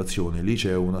un'altra motivazione, lì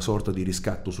c'è una sorta di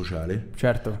riscatto sociale.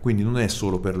 Certo. Quindi non è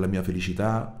solo per la mia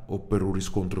felicità o per un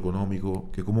riscontro economico,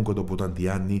 che comunque dopo tanti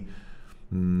anni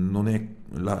non è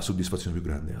la soddisfazione più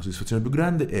grande. La soddisfazione più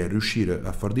grande è riuscire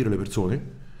a far dire alle persone,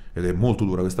 ed è molto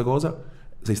dura questa cosa,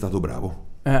 sei stato bravo.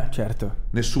 Certo.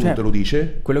 Nessuno Cioè, te lo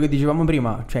dice. Quello che dicevamo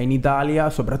prima, cioè in Italia,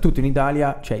 soprattutto in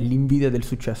Italia, c'è l'invidia del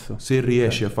successo. Se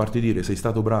riesci a farti dire sei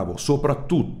stato bravo,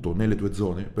 soprattutto nelle tue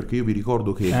zone, perché io vi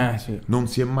ricordo che Sì. non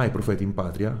si è mai profeti in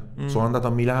patria. Sono andato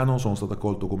a Milano, sono stato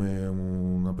accolto come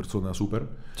una persona super.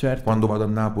 Certo. Quando vado a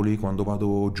Napoli, quando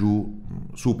vado giù,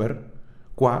 super.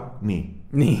 Qua, ni.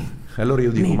 E allora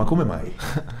io dico, ma come mai?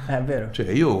 È vero.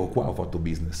 Cioè io qua ho fatto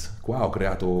business, qua ho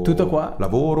creato Tutto qua?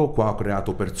 lavoro, qua ho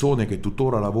creato persone che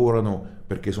tuttora lavorano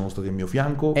perché sono state al mio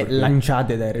fianco. E perché-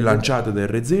 lanciate da RZ. lanciate da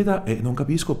RZ, e non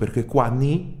capisco perché qua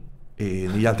ni e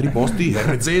negli altri posti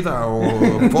RZ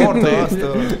o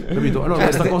forte, capito? Allora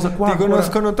questa cosa qua ti ancora-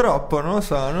 conoscono troppo, non lo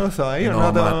so, io no,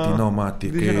 noto...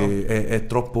 Matti, Dici che no. è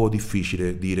troppo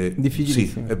difficile dire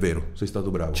Difficilissimo. sì, è vero, sei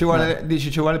stato bravo. Ci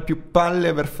vuole più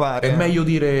palle per fare. È meglio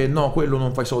dire no, quello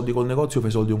non fai soldi col negozio, fai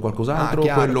soldi con qualcos'altro,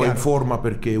 chiaro, quello chiaro. è in forma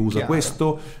perché usa Chiaro.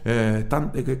 questo, è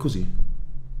così.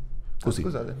 Così.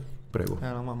 Scusate. Prego.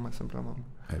 La mamma è sempre la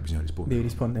mamma. Bisogna rispondere. Devi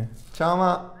rispondere. Ciao,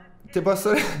 ma ti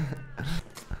posso...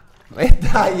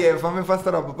 dai, fammi fare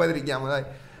sta roba, poi ti richiamo, dai.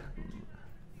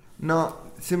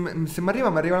 No, se mi arriva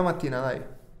la mattina, dai.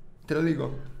 Te lo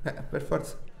dico. Per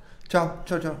forza. Ciao.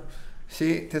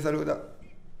 Sì, ti saluta.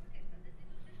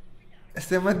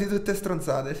 Stiamo a di tutte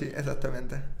stronzate, sì,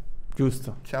 esattamente.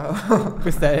 Giusto. Ciao.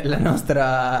 Questa è la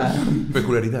nostra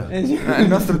Peculiarità. Il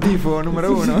nostro tifo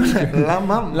numero uno. La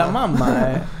mamma. La mamma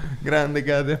è. Grande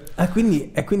Cade.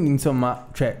 Quindi insomma,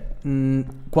 cioè,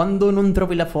 quando non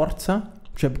trovi la forza,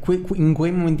 cioè in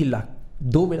quei momenti là,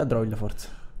 dove la trovi la forza?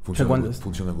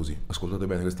 Funziona così. Ascoltate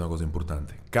bene, questa è una cosa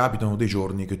importante. Capitano dei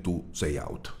giorni che tu sei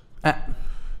out.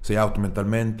 Sei out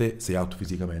mentalmente, sei out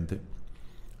fisicamente.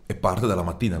 E parte dalla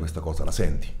mattina questa cosa, la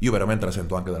senti. Io veramente la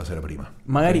sento anche dalla sera prima.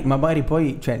 Magari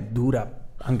poi, cioè, dura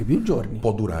anche più giorni.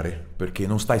 Può durare, perché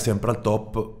non stai sempre al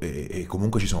top e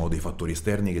comunque ci sono dei fattori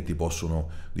esterni che ti possono,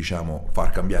 diciamo,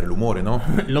 far cambiare l'umore, no?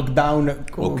 Lockdown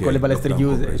con le palestre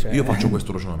lockdown chiuse. Cioè. Io faccio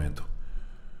questo ragionamento.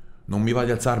 Non mi va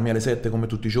di alzarmi alle 7 come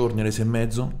tutti i giorni, alle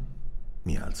 6:30?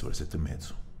 Mi alzo alle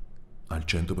 7:30. Al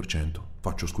 100%.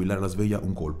 Faccio squillare la sveglia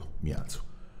un colpo, mi alzo.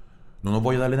 Non ho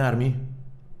voglia di allenarmi?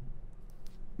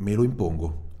 Me lo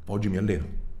impongo. Oggi mi alleno.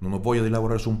 Non ho voglia di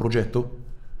lavorare su un progetto?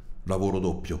 Lavoro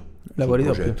doppio. Lavori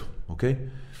sul doppio. progetto, ok?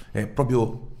 È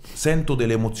proprio, sento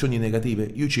delle emozioni negative,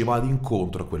 io ci vado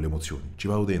incontro a quelle emozioni, ci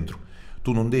vado dentro.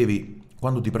 Tu non devi,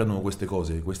 quando ti prendono queste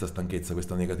cose, questa stanchezza,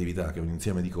 questa negatività, che è un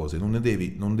insieme di cose, non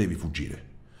devi fuggire.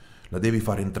 La devi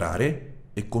far entrare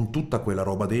e con tutta quella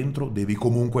roba dentro devi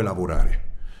comunque lavorare.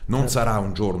 Non sarà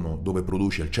un giorno dove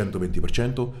produci al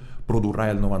 120%, produrrai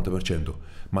al 90%,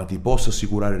 ma ti posso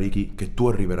assicurare, Ricky, che tu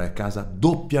arriverai a casa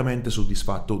doppiamente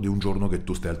soddisfatto di un giorno che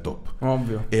tu stai al top.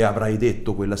 Ovvio. E avrai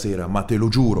detto quella sera, ma te lo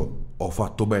giuro, ho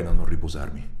fatto bene a non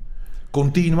riposarmi.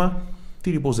 Continua,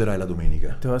 ti riposerai la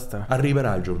domenica. Tosta.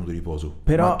 Arriverà il giorno di riposo,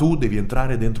 Però, ma tu devi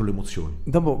entrare dentro le emozioni.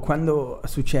 Dopo, quando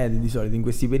succede di solito in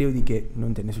questi periodi che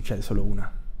non te ne succede solo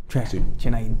una, cioè Sì. ce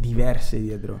n'hai diverse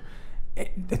dietro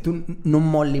e tu non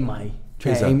molli mai,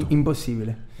 cioè Esatto. è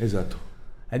impossibile, Esatto.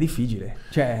 è difficile,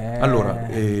 cioè Allora,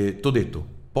 t'ho detto,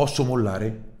 posso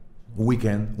mollare un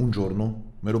weekend, un giorno,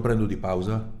 me lo prendo di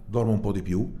pausa, dormo un po' di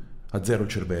più, azzero il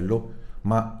cervello,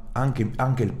 ma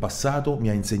anche il passato mi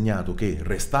ha insegnato che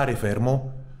restare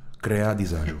fermo crea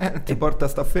disagio. Ti porta a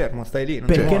sta fermo, stai lì. Non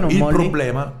Perché c'è- non il molli?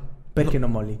 problema... Perché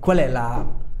non molli? Qual è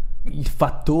il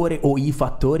fattore o i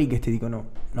fattori che ti dicono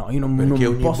no, io non Perché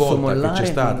ogni posso volta mollare, che c'è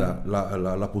stata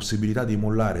la possibilità di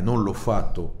mollare non l'ho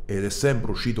fatto ed è sempre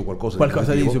uscito qualcosa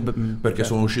Qualcosa di negativo, perché certo.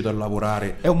 sono uscito a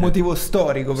lavorare. È un motivo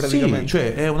storico praticamente. Sì,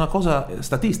 cioè è una cosa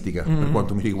statistica per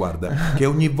quanto mi riguarda, che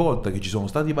ogni volta che ci sono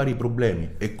stati vari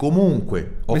problemi e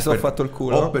comunque fatto il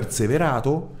culo. ho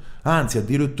perseverato, anzi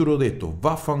addirittura ho detto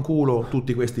vaffanculo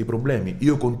tutti questi problemi,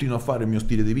 io continuo a fare il mio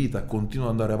stile di vita, continuo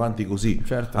ad andare avanti così.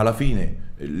 Certo. Alla fine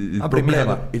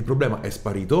il problema è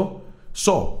sparito,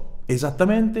 so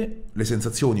esattamente le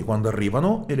sensazioni quando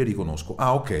arrivano e le riconosco.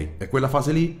 Ah, ok, è quella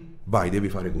fase lì, vai, devi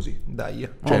fare così. Dai.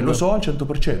 Cioè lo so al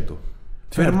 100%.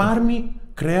 Fermarmi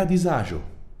crea disagio.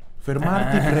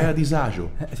 Fermarti crea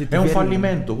disagio. Se ti È un fermi-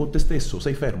 fallimento con te stesso,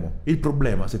 sei fermo. Il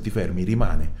problema, se ti fermi,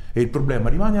 rimane. E il problema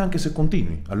rimane anche se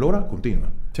continui. Allora continua.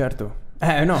 Certo.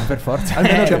 No, per forza.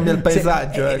 Almeno cambia il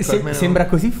paesaggio, ecco, almeno. Sembra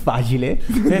così facile.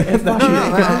 È facile. No,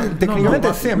 ma tecnicamente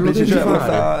ma è semplice, lo devi cioè,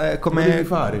 fare. è come- Lo devi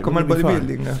fare, come lo il devi fare.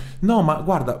 bodybuilding. No, ma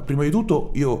guarda, prima di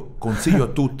tutto io consiglio a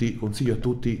tutti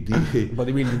di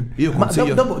Bodybuilding. Io Ma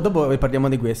consiglio dopo parliamo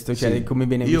di questo, cioè Sì. di come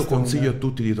viene Io visto consiglio a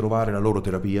tutti di trovare la loro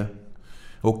terapia,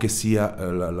 o che sia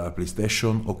la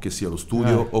PlayStation, o che sia lo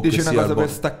studio, o Dici che una sia cosa il per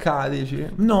staccare, dici?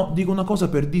 No, dico una cosa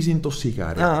per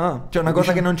disintossicare. Cioè una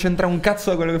cosa che non c'entra un cazzo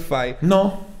da quello che fai.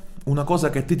 No, una cosa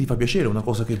che a te ti fa piacere, una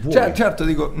cosa che vuoi. Certo,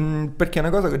 dico, perché è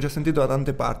una cosa che ho già sentito da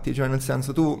tante parti, cioè nel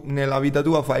senso tu nella vita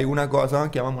tua fai una cosa,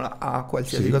 chiamiamola A,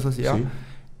 qualsiasi cosa sia,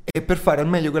 e per fare al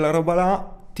meglio quella roba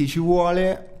là ti ci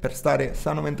vuole, per stare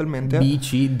sano mentalmente, B,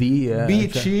 C, D,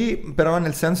 C, però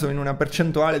nel senso in una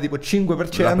percentuale tipo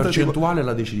 5%. La percentuale tipo,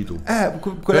 la decidi tu.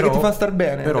 Quella che ti fa star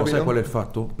bene. Però capito? sai qual è il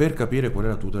fatto? Per capire qual è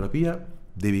la tua terapia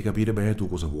devi capire bene tu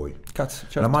cosa vuoi. Cazzo,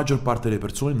 certo. La maggior parte delle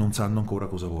persone non sanno ancora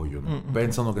cosa vogliono.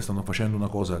 Pensano che stanno facendo una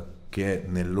cosa che è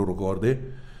nelle loro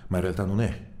corde, ma in realtà non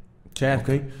è.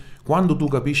 Certo. Ok? Quando tu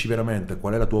capisci veramente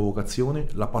qual è la tua vocazione,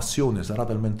 la passione sarà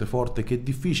talmente forte che è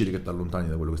difficile che ti allontani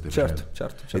da quello che stai facendo.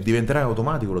 Certo. E diventerà in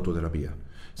automatico la tua terapia.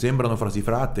 Sembrano frasi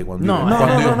fratte quando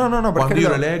quando io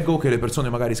le leggo, che le persone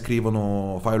magari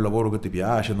scrivono fai un lavoro che ti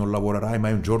piace, non lavorerai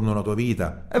mai un giorno nella tua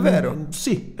vita. È vero.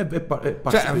 Sì,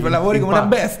 cioè lavori come una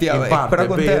bestia, però è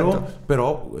contento. vero,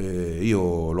 però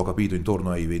io l'ho capito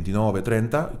intorno ai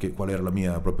 29-30 che qual era la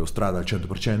mia proprio strada al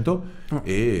 100%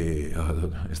 e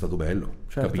è stato bello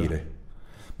capire.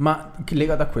 Ma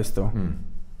legato a questo,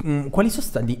 quali sono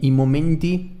stati i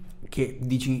momenti che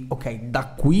dici ok,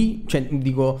 da qui, cioè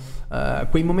dico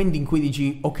quei momenti in cui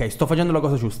dici ok, sto facendo la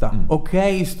cosa giusta,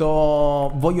 ok,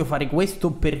 voglio fare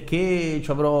questo perché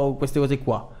avrò queste cose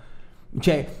qua,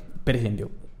 cioè per esempio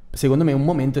secondo me un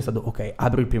momento è stato ok,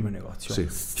 apro il primo negozio,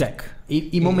 cioè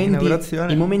i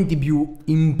momenti più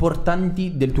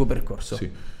importanti del tuo percorso.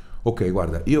 Ok,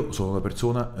 guarda, io sono una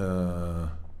persona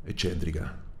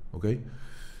eccentrica, ok?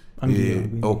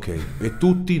 Ok, e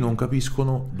tutti non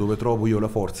capiscono dove trovo io la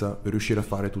forza per riuscire a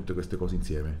fare tutte queste cose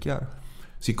insieme. Chiaro.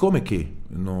 Siccome che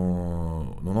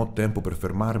non ho tempo per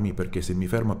fermarmi, perché se mi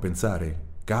fermo a pensare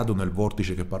cado nel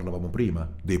vortice che parlavamo prima,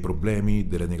 dei problemi,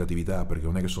 delle negatività, perché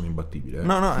non è che sono imbattibile.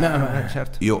 No,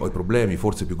 certo. Io ho i problemi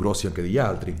forse più grossi anche degli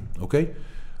altri, ok?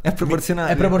 È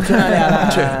proporzionale. È proporzionale alla...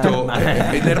 Certo,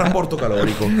 è nel rapporto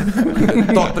calorico.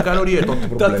 Tot calorie, tot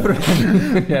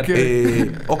problemi.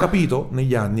 E ho capito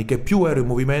negli anni che più ero in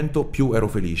movimento, più ero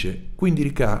felice. Quindi,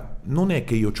 Ricca, non è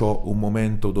che io ho un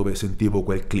momento dove sentivo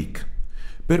quel click.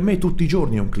 Per me tutti i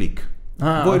giorni è un click.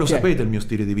 Voi lo sapete il mio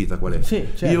stile di vita qual è? Sì,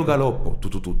 certo. Io galoppo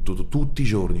tutti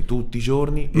i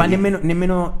giorni. Ma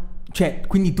nemmeno... Cioè,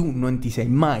 quindi tu non ti sei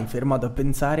mai fermato a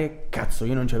pensare cazzo,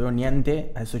 io non c'avevo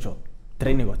niente, adesso c'ho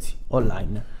 3 negozi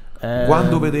online.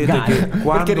 Quando vedete che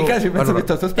perché Riccardo ci penso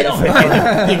piuttosto spesso.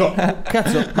 Dico,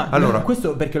 cazzo, ma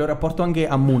questo perché lo rapporto anche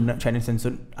a Moon, cioè nel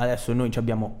senso adesso noi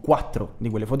abbiamo 4 di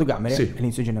quelle fotocamere,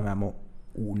 all'inizio ce ne avevamo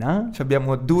una,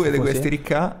 abbiamo 2 di questi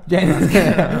Ricca,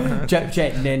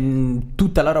 cioè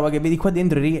tutta la roba che vedi qua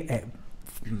dentro è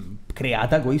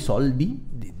creata con i soldi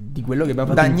di quello che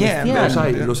abbiamo fatto in questi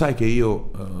anni. Lo sai che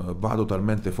io vado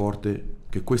talmente forte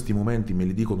che questi momenti me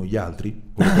li dicono gli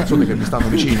altri, o le persone che mi stanno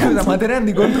vicino. Ma ti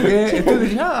rendi conto che e tu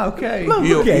dici ok.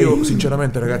 Io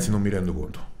sinceramente, ragazzi, non mi rendo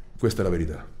conto. Questa è la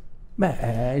verità.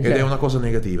 Ed è una cosa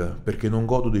negativa, perché non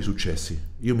godo dei successi.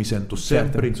 Io mi sento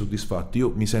sempre insoddisfatto.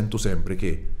 Io mi sento sempre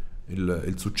che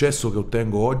il successo che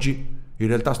ottengo oggi, in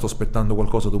realtà sto aspettando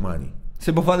qualcosa domani.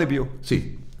 Se può fare più.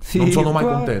 Sì, non sono mai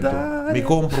contento. Mi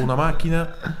compro una macchina,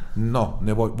 no,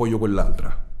 ne voglio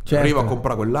quell'altra. Certo. Arrivo a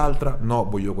comprare quell'altra, no,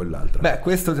 voglio quell'altra. Beh,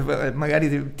 questo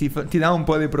magari ti dà un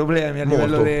po' dei problemi a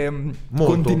livello di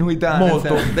continuità.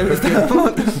 Molto,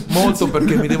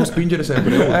 perché mi devo spingere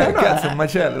sempre oltre. Cazzo, un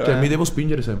macello. Cioè, mi devo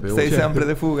spingere sempre oltre. Sei sempre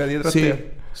de fuga dietro a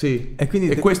te. Sì.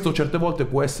 E questo certe volte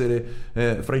può essere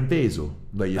frainteso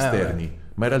dagli esterni,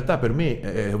 ma in realtà per me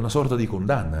è una sorta di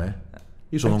condanna.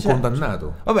 Io sono un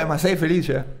condannato. Vabbè, ma sei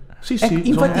felice? Sì,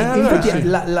 infatti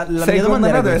la mia domanda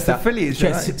era questa. Essere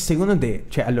felice, cioè, secondo te,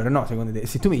 secondo te,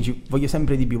 se tu mi dici voglio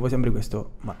sempre di più, voglio sempre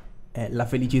questo, ma è la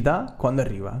felicità quando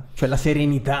arriva? Cioè la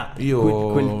serenità?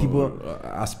 Io quel tipo...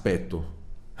 aspetto.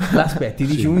 L'aspetti,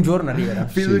 dici un giorno arriverà.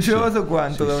 Fiducioso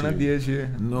quanto da 1 a 10?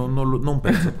 Non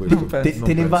penso a questo.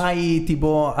 Te ne vai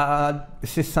tipo a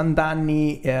 60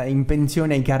 anni in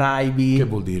pensione ai Caraibi? Che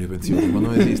vuol dire pensione? Ma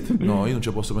non esiste. No, io non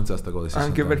ci posso pensare a sta cosa.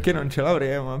 Anche perché non ce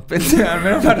l'avremo. Pensiamo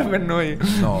almeno farlo per noi.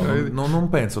 No, non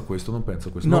penso a questo.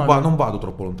 Non vado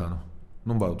troppo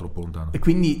lontano. E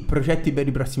quindi progetti per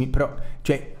i prossimi... Però,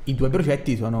 cioè, i tuoi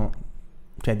progetti sono...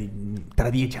 Cioè,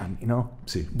 tra 10 anni, no?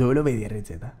 Sì. Dove lo vedi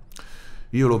RZ?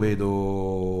 Io lo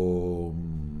vedo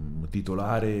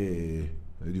titolare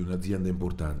di un'azienda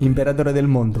importante. Imperatore del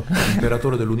mondo.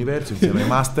 Imperatore dell'universo insieme ai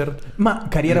master. Ma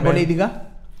carriera politica?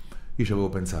 Io ci avevo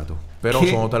pensato. Però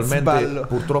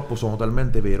purtroppo sono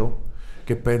talmente vero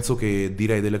che penso che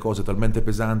direi delle cose talmente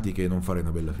pesanti che non farei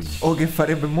una bella fine. O che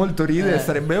farebbe molto ridere,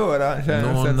 sarebbe ora. Cioè,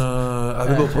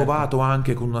 Avevo provato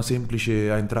anche con una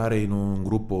semplice a entrare in un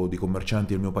gruppo di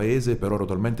commercianti del mio paese, però ero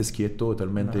talmente schietto e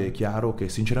talmente chiaro che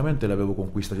sinceramente li avevo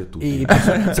conquistati a tutti.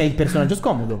 Sei il personaggio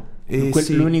scomodo.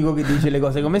 Sì. L'unico che dice le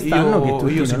cose come stanno, che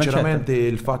tutti io non sinceramente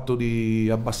accettano. il fatto di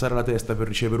abbassare la testa per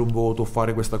ricevere un voto,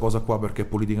 fare questa cosa qua perché è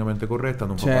politicamente corretta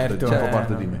non fa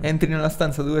parte di me. Entri nella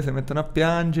stanza dove si mettono a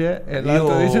piangere e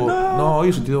l'altro dice no,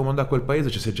 io se ti devo mandare a quel paese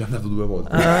ci sei già andato 2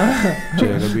 volte.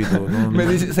 Cioè, capito?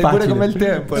 Sei pure come il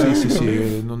tempo.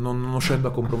 Sì, non scendo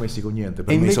a compromessi con niente.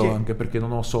 Per me invece, anche perché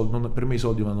non ho soldi, per me i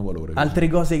soldi non hanno valore. Altre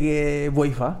cose che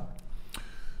vuoi fare?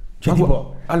 Cioè,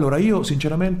 allora, io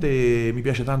sinceramente mi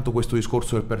piace tanto questo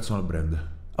discorso del personal brand.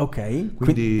 Ok,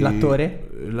 quindi l'attore?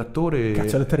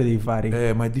 Cazzo, l'attore devi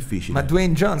fare. ma è difficile. Ma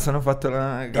Dwayne Johnson ha fatto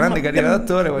la grande carriera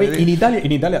d'attore. In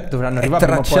Italia dovranno arrivare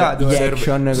tracciato, gli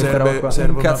action, serve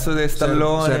un cazzo di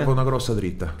Stallone. Serve una grossa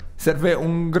dritta. Serve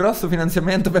un grosso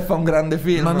finanziamento per fare un grande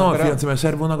film. Ma no, però...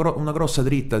 serve una grossa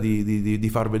dritta di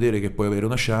far vedere che puoi avere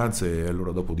una chance e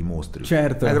allora dopo dimostri.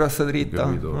 Certo. Una grossa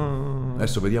dritta.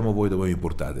 Adesso vediamo voi dove vi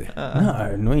portate. No,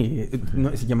 noi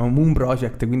si chiama Moon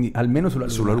Project, quindi almeno sulla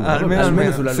Luna. Almeno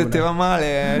sulla Luna. Se Luna. te va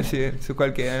male, sì, su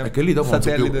qualche è che lì dopo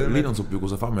satellite. lì non so più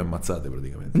cosa farmi, ammazzate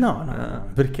praticamente. No,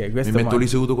 perché questo mi metto lì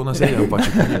seduto con una sedia e non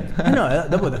faccio più niente. No,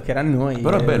 dopo toccherà a noi.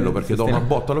 Però è bello perché do una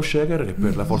botta allo shaker e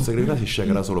per la forza di gravità si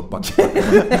shakerà solo pacchi.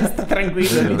 Sta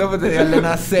tranquillo. Dopo devi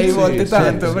allenare 6 volte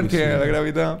tanto perché la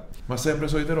gravità. Ma sempre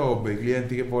solite robe, i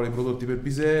clienti che vogliono i prodotti per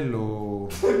pisello.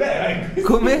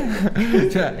 Come?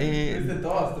 Cioè,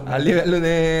 a livello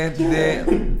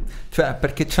cioè,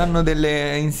 perché c'hanno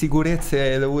delle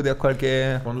insicurezze dovute a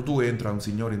qualche... Quando tu entra un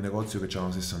signore in negozio che ha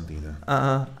una sessantina.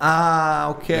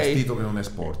 Ok. Vestito che non è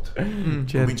sport.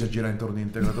 Comincia a girare intorno agli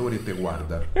integratori e te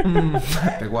guarda.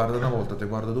 Te guarda una volta, te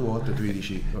guarda 2 volte e tu gli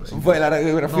dici... Vuoi la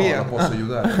radiografia? No, la posso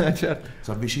aiutare. Certo. Si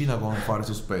avvicina con fare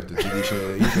sospetto e ti dice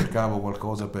io cercavo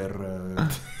qualcosa per...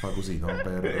 fa così, no?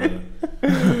 Per...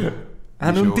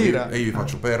 non tira. E io gli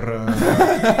faccio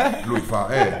per... lui fa,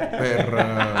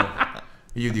 per...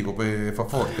 Io dico, fa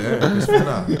forte, per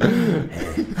sfornare.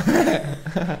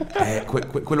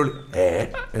 Quello lì,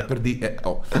 è per dire,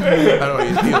 oh. Allora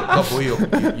dopo io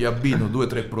gli abbino 2 o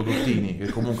 3 prodottini che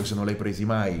comunque se non li hai presi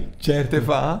mai. Certe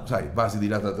fa? Sai, vasi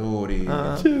dilatatori,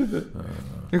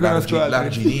 certo.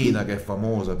 l'arginina che è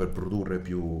famosa per produrre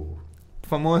più...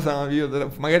 Famosa, io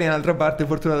magari in altra parte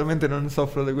fortunatamente non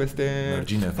soffro di queste...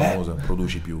 L'arginina è famosa,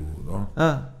 produci più,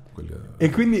 no? E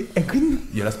quindi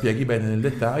gliela spieghi bene nel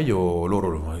dettaglio,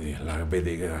 loro la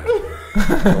vede che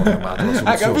ho chiamato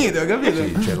la soluzione. Ho capito.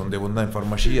 Sì, cioè non devo andare in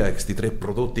farmacia e questi 3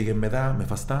 prodotti che mi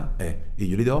fa sta io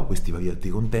glieli do, questi vai tutti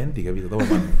contenti, capito? Dopo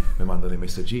mi mandano dei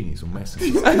messaggini su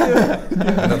Messenger.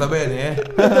 È andata bene,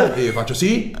 E io faccio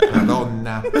sì,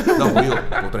 madonna. Dopo io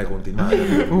potrei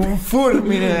continuare. Un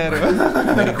fulmine.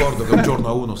 Mi ricordo che un giorno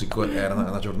a uno, era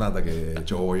una giornata che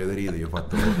avevo voglia di ridere, io ho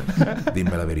fatto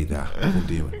dimmi la verità,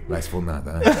 continua. L'hai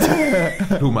sfondata,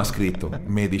 Lui mi ha scritto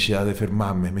mi dicevate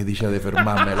fermarmi,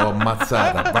 l'ho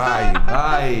ammazzata,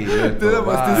 vai. Tu dopo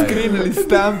questi screen li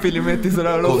stampi, li metti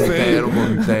sulla loffa. Ero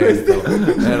contento.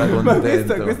 Ma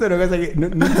questa è una cosa che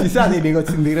non si sa dei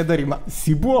negozi integratori, ma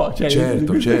si può, cioè...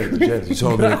 Certo, ci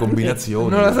sono delle combinazioni.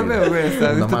 Non la sapevo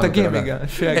questa, è tutta chimica.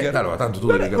 Allora tanto tu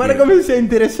devi capire. Guarda come sei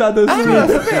interessato. Non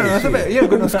la sapevo. Io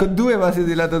conosco 2 vasi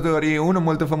dilatatori, uno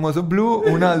molto famoso blu,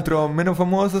 un altro meno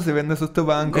famoso, si vende sotto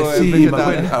banco. Sì, ma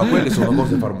quelle sono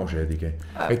cose farmaceutiche.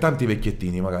 E tanti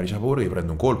vecchiettini magari c'ha paura di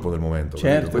prendere un colpo nel momento.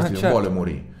 Certo. Questi non vuole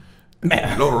morire.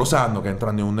 Loro lo sanno che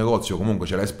entrando in un negozio comunque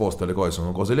ce l'hai esposta, le cose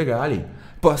sono cose legali,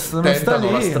 possono tentano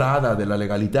stare la strada della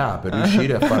legalità per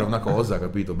riuscire a fare una cosa,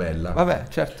 capito, bella. Vabbè,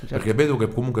 certo. Perché vedo che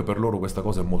comunque per loro questa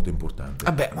cosa è molto importante.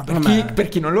 Vabbè, ma per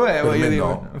chi non lo è, voglio dire.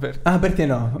 No. Per te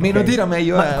no. Meno tira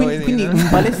meglio è. Quindi un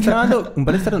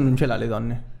palestrato non ce l'ha le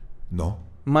donne? No.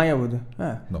 Mai avuto?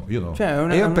 No, io no. Cioè,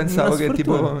 io pensavo che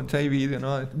tipo c'hai i video,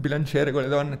 no? Il bilanciere con le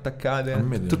donne attaccate.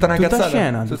 Tutta una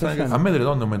scena. A me delle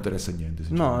donne non mi interessa niente.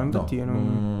 No, infatti io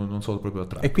non so proprio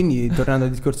attratto. E quindi tornando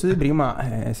al discorso di prima,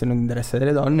 se non ti interessa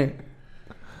delle donne.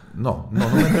 No, non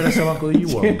mi interessa manco degli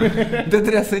uomini. Te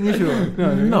ne assegni giù?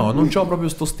 No, non c'ho proprio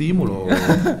sto stimolo.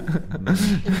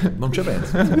 Non ci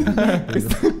penso.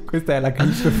 Questa è la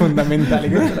cliché fondamentale.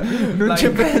 Non ci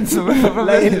penso.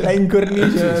 La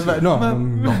incornice. Sì.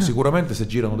 No, sicuramente se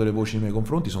girano delle voci nei miei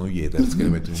confronti sono gli haters che le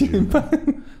mettono in giro.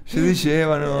 Si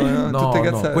dicevano tutte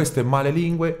cazzate. No, queste male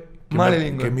lingue.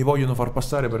 Che mi vogliono far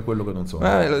passare per quello che non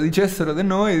sono. Lo dicessero di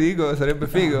noi, dico, sarebbe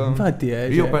figo. Infatti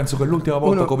io penso che l'ultima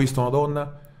volta che ho visto una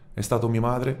donna è stato mia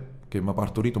madre che mi ha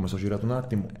partorito, mi sono girato un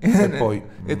attimo e poi...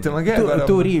 E te, ma che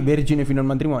Tu eri vergine fino al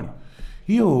matrimonio?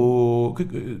 Io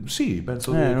sì,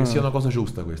 penso che no. sia una cosa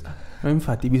giusta questa.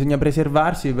 Infatti bisogna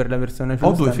preservarsi per la persona giusta.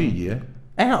 Ho 2 figli,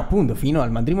 No, appunto, fino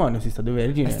al matrimonio si sta 2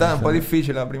 vergini. È stata un po'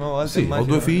 difficile la prima volta. Sì, immagino.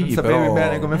 ho 2 figli, non sapevi però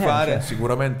bene come fare.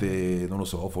 Sicuramente, non lo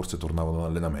so, forse tornavo da un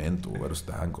allenamento, ero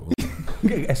stanco.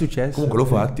 Che è successo? Comunque l'ho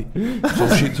fatti.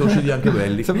 Sono usciti anche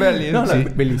belli. Sono belli? No, Sì.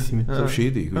 bellissimi. Sono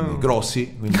usciti, quindi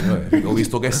grossi, quindi, ho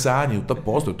visto che è sani, tutto a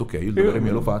posto, ho detto ok, il dovere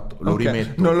mio l'ho fatto, lo Ok,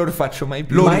 rimetto. non lo rifaccio mai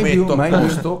più. Lo Mai rimetto più, a mai più.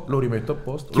 posto, lo rimetto a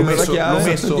posto. Chiudo la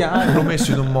chiave. L'ho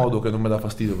messo in un modo che non mi dà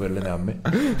fastidio per le gambe.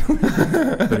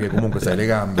 Perché comunque sai le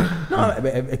gambe. No,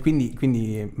 e quindi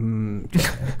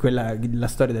la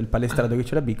storia del palestrato che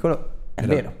c'era piccolo è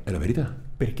vero. È la verità.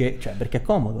 Perché è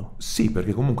comodo. Sì,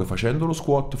 perché comunque facendo lo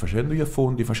squat, facendo gli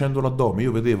affondi, facendo l'addome,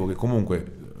 io vedevo che comunque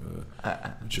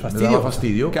mi dava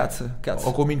fastidio. Cazzo.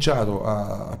 Ho cominciato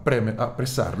a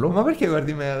pressarlo. Ma perché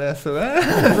guardi me adesso?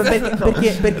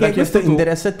 Perché questo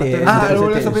interessa a te. Ah, lo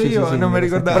volevo sapere io, non mi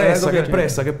ricordavo.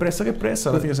 Che pressa,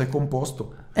 alla fine si è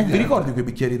composto. Ti ricordi quei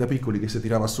bicchieri da piccoli che si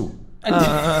tirava su?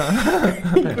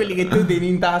 Quelli che tu tieni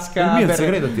in tasca. Il mio il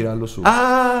segreto è tirarlo su.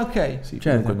 Ah, ok. Sì,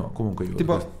 certo. comunque io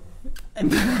Tipo...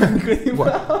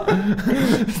 Guarda,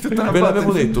 ve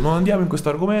l'avevo detto, non andiamo in questo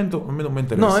argomento, a me non mi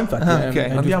interessa. No, infatti.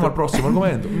 Andiamo al prossimo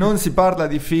argomento. Non si parla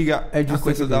di figa È giusto a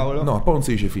questo così. tavolo. No, poi non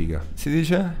si dice figa. Si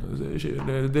dice?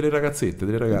 Delle ragazzette,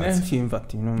 delle ragazze. Sì,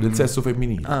 infatti. Del sesso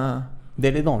femminile. Ah,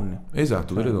 Delle donne.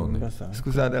 Esatto, delle donne.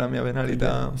 scusate la mia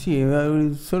penalità. Sì,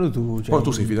 solo tu. Cioè, Poi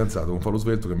tu sei fidanzato, non fa lo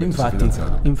svelto che mi sei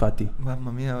fidanzato. Infatti. Mamma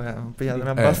mia, ho pigliato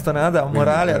una bastonata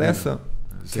morale adesso.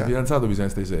 Sei fidanzato, bisogna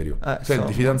stare serio.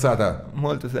 Senti, so. fidanzata,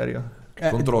 Molto serio.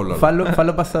 controllalo.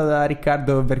 Fallo passare da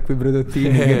Riccardo per quei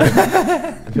prodottini.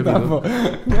 Capito?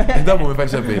 E dopo mi fai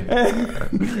sapere.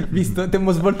 Visto, ti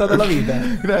abbiamo svoltato la vita.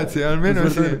 Grazie, almeno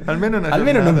sì. Almeno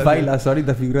non fai la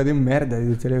solita figura di merda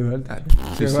di tutte le volte.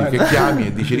 Sì, che chiami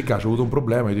e dici Riccardo, ho avuto un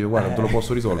problema e dico guarda, te lo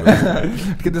posso risolvere.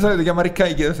 Perché di solito chiama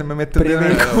Riccardo e chiedo se mi metto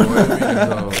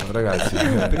Ragazzi,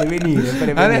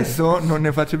 Prevenire. Adesso non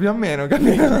ne faccio più a meno,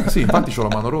 capito? sì, infatti c'ho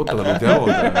la mano rotta dall'ultima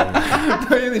volta.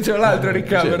 Io dicevo l'altro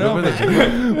Riccardo, no?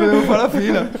 Volevo fare la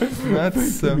fila.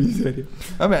 Mazza.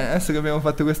 Vabbè, adesso che abbiamo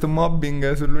fatto questo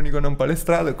mobbing sull'unico non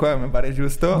palestrato, qua mi pare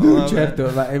giusto.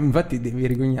 Certo, ma infatti devi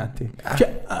ricognarti.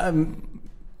 Cioè,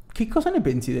 che cosa ne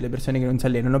pensi delle persone che non si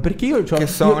allenano? Perché io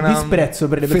disprezzo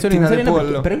per le persone che non si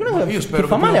allenano perché una cosa io spero che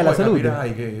fa male alla salute.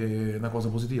 Capirai che è una cosa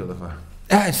positiva da fare.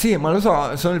 Sì, ma lo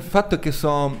so, sono il fatto che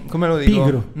come lo dico?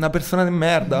 Pigro. Una persona di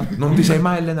merda. Non ti sei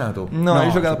mai allenato? No, io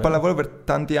ho giocato a pallavolo per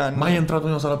tanti anni. Mai entrato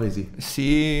in una sala pesi?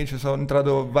 Sì, ci sono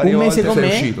entrato varie un mese volte. con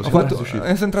me? Sei uscito,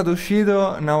 Sono entrato e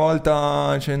uscito. Una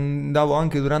volta ci andavo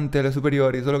anche durante le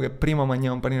superiori, solo che prima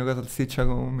mangiavo un panino con salsiccia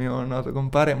con un mio noto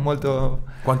compare. Molto...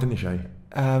 Quanti anni c'hai?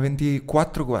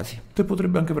 24 quasi. Te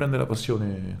potrebbe anche prendere la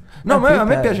passione. No, a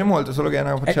me piace molto, solo che è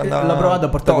una faccenda l'ho provato a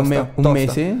portare con me tosta. un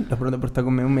mese. L'ho provato a portare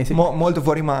con me un mese. Molto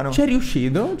fuori mano. C'è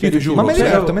riuscito? Io ti giuro, Ma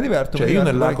mi diverto. Cioè, io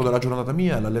nell'arco della giornata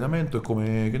mia, l'allenamento è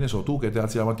come, che ne so, tu che ti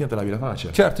alzi la mattina e te lavi la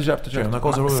faccia. Certo. Cioè, è una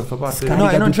cosa proprio che fa parte. scarica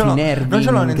No, io non ce l'ho. tutti i nervi Non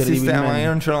ce l'ho nel sistema, incredibilmente. io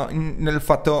non ce l'ho nel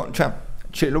fatto, cioè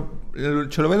ce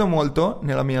lo vedo molto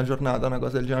nella mia giornata, una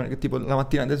cosa del genere, che tipo la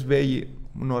mattina ti svegli,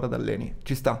 un'ora d'alleni,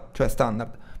 ci sta, cioè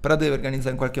standard. Però devi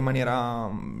organizzare in qualche maniera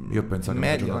Io penso che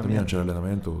nella giornata mia non c'è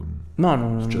l'allenamento.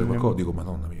 No. Succede qualcosa, dico,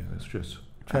 madonna mia, che è successo?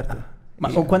 Certo. Ma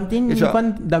con quanti anni,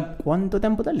 da quanto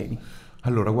tempo ti alleni?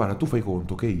 Allora, guarda, tu fai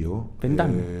conto che io 20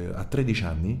 anni. a 13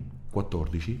 anni,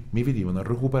 14, mi vedevano a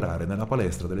recuperare nella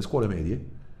palestra delle scuole medie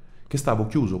che stavo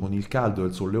chiuso con il caldo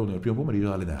del solleone del primo pomeriggio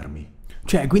ad allenarmi.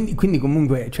 Cioè, quindi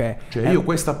comunque, cioè io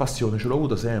questa passione ce l'ho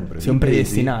avuta sempre. Sei un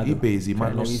predestinato. I pesi, ma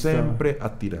Cioè, l'ho l'hai visto? sempre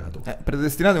attirato.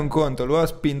 Predestinato è un conto, lui ha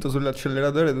spinto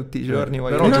sull'acceleratore tutti i giorni.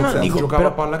 Però dico, giocavo però-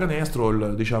 a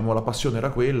pallacanestro, diciamo, la passione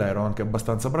era quella, ero anche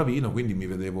abbastanza bravino, quindi mi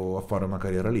vedevo a fare una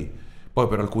carriera lì. Poi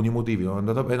per alcuni motivi non è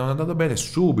andata bene,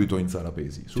 subito in sala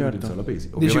pesi. Certo. Dici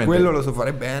Ovviamente, quello lo so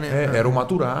fare bene. ero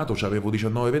maturato, avevo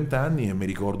 19-20 anni e mi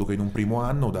ricordo che in un primo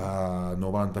anno da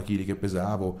 90 kg che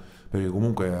pesavo, perché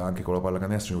comunque anche con la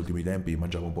pallacanestro negli ultimi tempi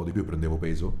mangiavo un po' di più, prendevo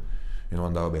peso e non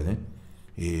andava bene,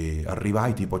 e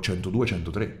arrivai tipo a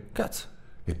 102-103. Cazzo.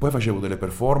 E poi facevo delle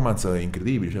performance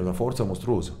incredibili, cioè una forza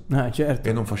mostruosa. Certo.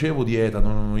 E non facevo dieta,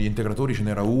 gli integratori ce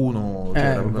n'era uno,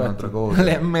 c'era proprio un'altra cosa.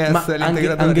 L'MS, Ma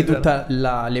l'integratore. anche tutta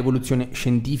l'evoluzione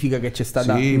scientifica che c'è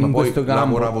stata Sì, in ma poi questo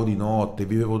campo. lavoravo di notte,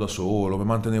 vivevo da solo, mi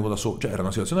mantenevo da solo, cioè era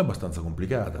una situazione abbastanza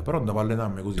complicata, però andavo a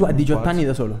allenarmi così. Tu a come un 18 pazzo. anni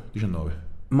da solo? 19.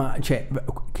 Ma cioè,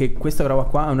 che questa roba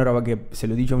qua è una roba che se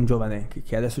lo dice a un giovane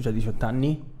che adesso ha 18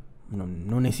 anni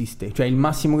non esiste. Cioè il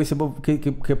massimo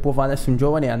che può fare adesso un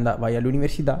giovane è vai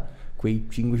all'università, quei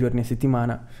 5 giorni a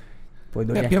settimana, poi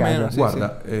torni a più o casa. meno, sì,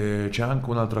 Guarda, c'è anche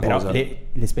un'altra Però cosa.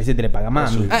 le spese te le paga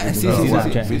mami.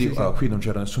 Qui non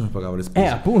c'era nessuno che pagava le spese.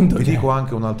 Appunto. Vi dico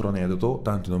anche un altro aneddoto,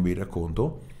 tanti non vi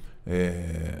racconto.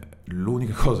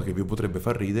 L'unica cosa che vi potrebbe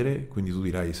far ridere, quindi tu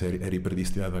dirai se eri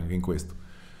predestinato anche in questo.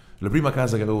 La prima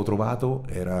casa che avevo trovato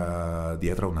era di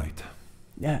Etra Night.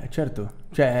 Certo.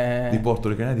 Cioè... Di Porto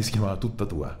Recanati, si chiamava Tutta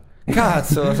Tua.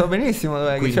 Cazzo, so benissimo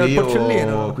dov'è, che c'è il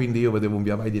porcellino. Quindi io vedevo un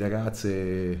via vai di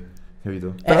ragazze,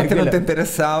 capito? Però te non ti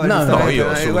interessava? No, io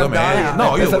assolutamente.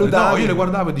 No, Io le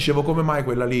guardavo e dicevo come mai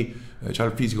quella lì c'ha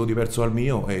il fisico diverso dal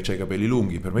mio e c'ha i capelli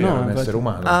lunghi. Per me era un essere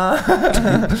umano. Da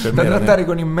trattare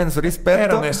con immenso rispetto.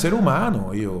 Era un essere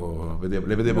umano, io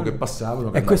le vedevo che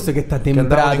passavano. È questo che t'ha che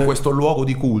andavano temprato in questo luogo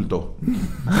di culto.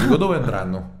 Dico, dove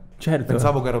andranno? Certo.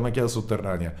 Pensavo che era una chiesa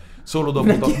sotterranea. Solo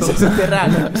dopo una chiesa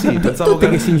sotterranea. Sì, pensavo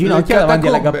che si inginocchia davanti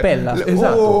alla cappella.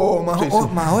 Esatto.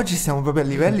 Ma oggi siamo proprio a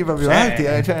livelli proprio alti,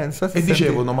 cioè, non so se e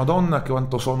dicevano, Madonna,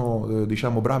 quanto sono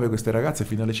diciamo brave queste ragazze,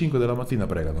 fino alle 5 della mattina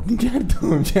pregano.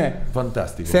 Certo, cioè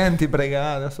fantastico. Senti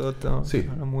pregata sotto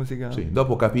la musica. Sì,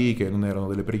 dopo capii che non erano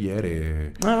delle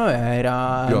preghiere. Vabbè,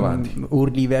 era più avanti.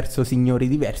 Urli verso signori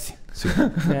diversi. Sì.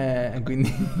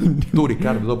 Quindi tu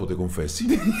Riccardo dopo te confessi.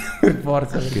 Per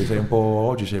forza. Perché sei un po'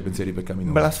 oggi c'hai pensieri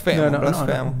peccaminosi. Blasfemo.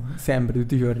 No, sempre,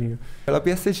 tutti i giorni. La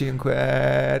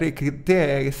PS5, Rick,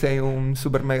 te che sei un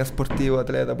super mega sportivo,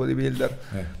 atleta, bodybuilder,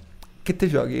 che te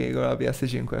giochi con la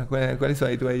PS5? Quali sono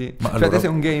i tuoi... te sei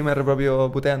un gamer proprio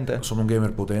potente? Sono un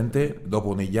gamer potente,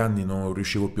 dopo negli anni non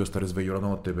riuscivo più a stare sveglio la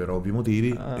notte per ovvi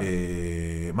motivi,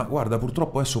 ma guarda,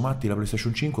 purtroppo adesso Matti la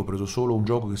PlayStation 5 ho preso solo un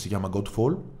gioco che si chiama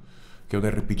Godfall, che è un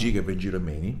RPG che va in giro e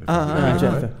meni.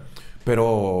 Certo.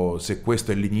 Però se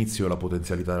questo è l'inizio, la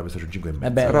potenzialità della PlayStation 5 è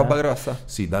immensa. Roba grossa.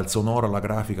 Sì, dal sonoro alla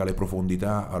grafica, alle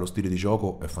profondità, allo stile di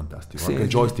gioco è fantastico. Sì, anche il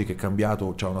joystick è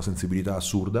cambiato, c'ha una sensibilità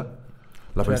assurda.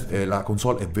 La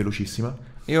console è velocissima.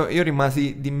 Io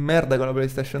rimasi di merda con la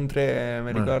PlayStation 3,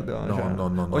 mi ricordo.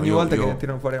 No, ogni volta che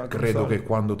tirano fuori una console. Credo che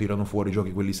quando tirano fuori i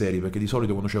giochi quelli seri, perché di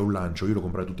solito quando c'è un lancio, io lo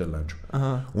comprai tutti al lancio,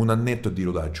 un annetto di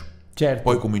rodaggio. Certo.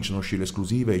 Poi cominciano a uscire le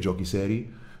esclusive, i giochi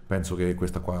seri. Penso che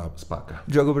questa qua spacca.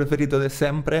 Gioco preferito del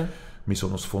sempre? Mi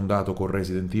sono sfondato con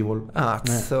Resident Evil.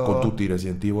 Con tutti i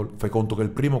Resident Evil. Fai conto che il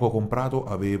primo che ho comprato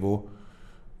avevo,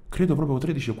 credo proprio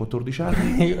 13 o 14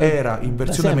 anni. Era in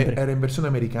versione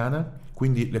americana,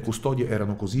 quindi le custodie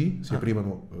erano così, si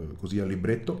aprivano così al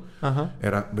libretto.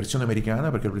 Era versione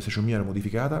americana perché la PlayStation mia era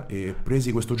modificata, e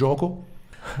presi questo gioco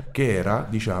che era,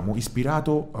 diciamo,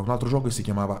 ispirato a un altro gioco che si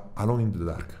chiamava Alone in the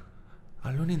Dark.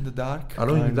 Alone in the Dark?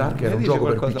 Alone in the Dark era un gioco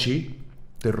per PC,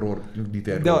 di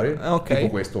terrore, tipo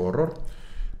questo horror.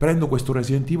 Prendo questo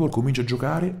Resident Evil, comincio a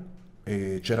giocare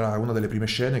e c'era una delle prime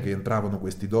scene che entravano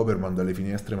questi Doberman dalle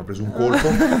finestre, mi ha preso un colpo.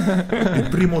 Il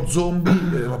primo zombie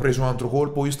mi ha preso un altro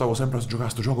colpo. Io stavo sempre a giocare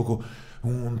a sto gioco con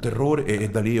un terrore, e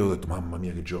da lì ho detto mamma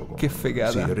mia che gioco. Che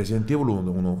figata. Sì, Resident Evil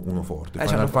uno forte.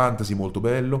 Final Fantasy molto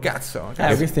bello. Cazzo,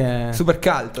 questo è super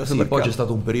caldo. Poi c'è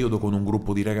stato un periodo con un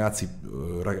gruppo di ragazzini,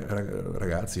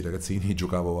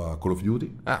 giocavo a Call of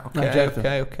Duty.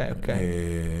 Ok.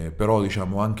 Però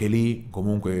diciamo anche lì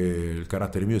comunque il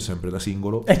carattere mio è sempre da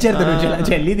singolo. Certo,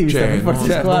 lì devi stare per forza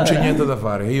in squadra. Non c'è niente da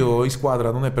fare. Io in squadra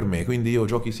non è per me, quindi io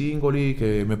giochi singoli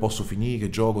che me posso finire,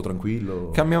 che gioco tranquillo.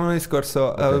 Cambiamo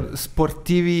discorso.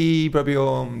 Sportivi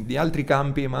proprio di altri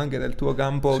campi, ma anche del tuo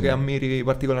campo, che ammiri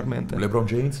particolarmente. LeBron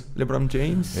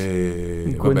James.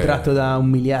 Un contratto da $1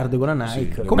 miliardo con la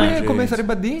Nike. Come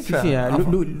sarebbe a dire?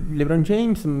 LeBron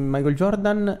James, Michael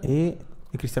Jordan e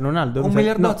Cristiano Ronaldo. $1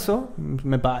 miliardozzo?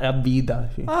 Mi pare a vita,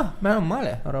 sì. Ma non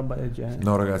male. Una roba del genere.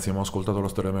 No ragazzi, abbiamo ascoltato la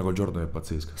storia di Michael Jordan, è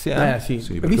pazzesca. Sì. Hai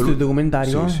visto il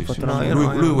documentario?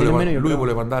 Lui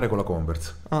voleva andare con la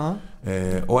Converse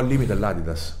o al limite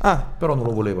all'Adidas, però non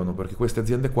lo volevano perché queste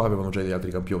aziende qua avevano già degli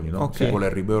altri campioni, no? Tipo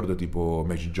Larry Bird, tipo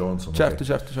Magic Johnson. Certo.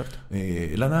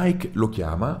 La Nike lo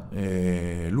chiama,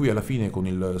 lui alla fine con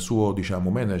il suo, diciamo,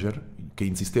 manager, che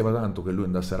insisteva tanto che lui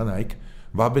andasse alla Nike,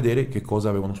 va a vedere che cosa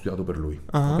avevano studiato per lui.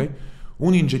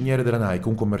 Un ingegnere della Nike,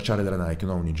 un commerciale della Nike,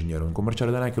 non un ingegnere, un commerciale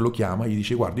della Nike lo chiama e gli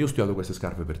dice: guarda, io ho studiato queste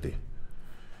scarpe per te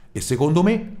e secondo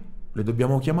me le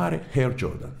dobbiamo chiamare Air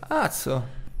Jordan.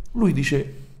 Lui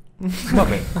dice: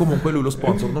 vabbè, comunque lui lo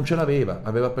sponsor non ce l'aveva,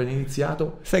 aveva appena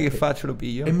iniziato. Sai che faccio, lo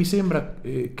piglio. E mi sembra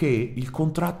che il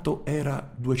contratto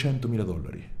era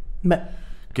 $200.000. Beh,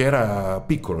 che era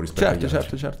piccolo rispetto agli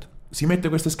altri. Certo. Si mette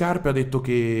queste scarpe, ha detto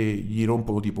che gli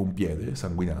rompono tipo un piede,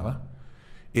 sanguinava,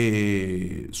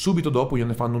 e subito dopo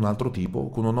gliene fanno un altro tipo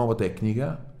con una nuova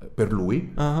tecnica per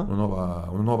lui, una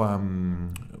nuova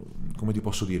come ti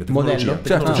posso dire, modello.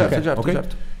 Certo.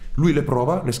 Lui le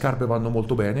prova, le scarpe vanno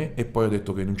molto bene e poi ha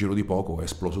detto che in un giro di poco è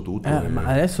esploso tutto. Ma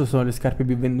adesso sono le scarpe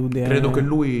più vendute. Credo che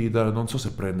lui, non so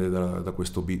se prende da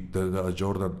questo dalla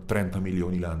Jordan 30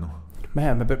 milioni l'anno.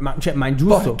 Ma è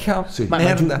giusto. Sì. Ma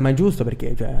è giusto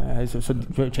perché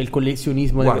c'è il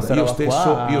collezionismo di questa roba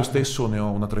qua. Io stesso ne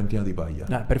ho una trentina di paia.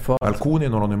 Per forza. Alcune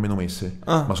non l'ho nemmeno messe,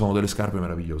 ma sono delle scarpe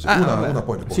meravigliose. Una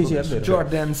poi le porto sì, è vero.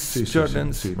 Jordans.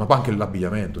 Sì, ma anche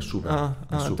l'abbigliamento è super.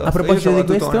 A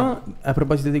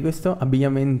proposito di questo,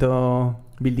 abbigliamento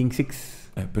Building 6.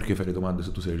 Perché fai le domande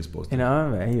se tu sai le risposte? No,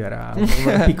 vabbè, io era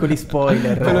piccoli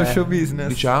spoiler. Per lo show business.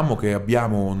 Diciamo che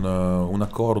abbiamo un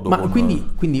accordo ma con...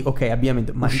 quindi ok,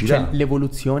 abbigliamento, ma c'è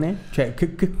l'evoluzione? Cioè,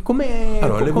 come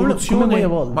vuoi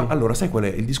evolvere? Ma allora, sai qual è?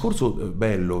 Il discorso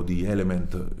bello di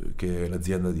Element, che è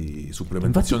l'azienda di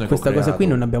supplementazione. Infatti, questa cosa qui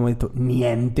non abbiamo detto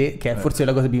niente, che è forse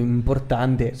la cosa più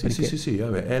importante. Sì,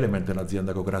 vabbè, Element è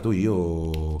l'azienda che ho creato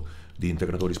io di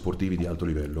integratori sportivi di alto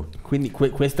livello. Quindi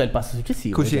questo è il passo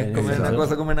successivo. Così è come una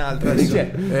cosa come un'altra.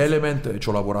 Element ci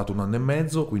ho lavorato 1 anno e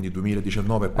mezzo, quindi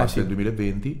 2019 parte del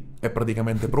 2020, è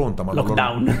praticamente pronta, ma non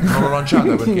l'ho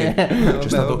lanciata perché c'è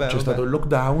stato il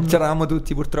lockdown. C'eravamo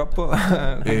tutti purtroppo.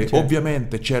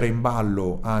 Ovviamente c'era in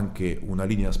ballo anche una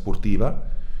linea sportiva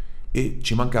e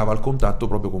ci mancava il contatto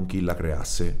proprio con chi la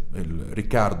creasse.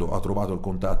 Riccardo ha trovato il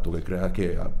contatto che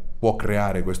può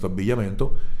creare questo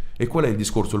abbigliamento. E qual è il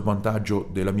discorso, il vantaggio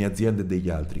della mia azienda e degli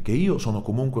altri? Che io sono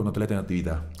comunque un atleta in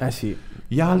attività. Sì.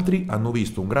 Gli altri hanno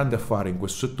visto un grande affare in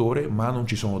questo settore, ma non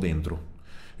ci sono dentro.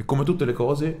 E come tutte le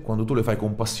cose, quando tu le fai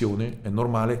con passione, è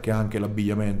normale che anche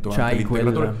l'abbigliamento, anche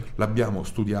l'integratore, l'abbiamo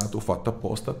studiato, fatto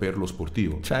apposta per lo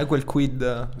sportivo. C'è quel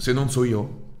quid. Se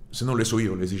non le so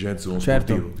io le esigenze di uno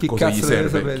certo. sportivo, Chi cosa gli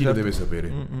serve? sapere, Chi lo deve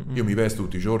sapere? Io mi vesto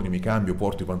tutti i giorni, mi cambio,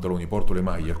 porto i pantaloni, porto le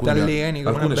maglie,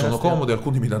 alcune sono comode,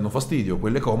 alcune mi danno fastidio,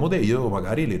 quelle comode io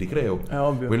magari le ricreo,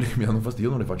 quelle che mi danno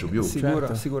fastidio non le faccio più. Sicuro.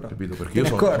 Capito? Perché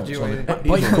io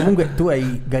poi comunque tu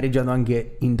hai gareggiato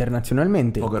anche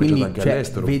internazionalmente, quindi anche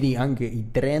all'estero. Vedi anche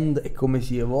i trend e come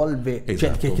si evolve,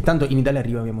 esatto. Che tanto in Italia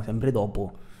arriviamo sempre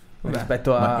dopo. Rispetto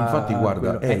ma infatti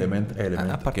guarda Element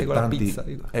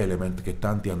Element che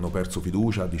tanti hanno perso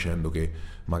fiducia dicendo che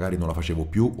magari non la facevo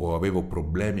più o avevo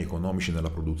problemi economici nella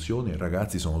produzione.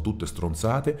 Ragazzi, sono tutte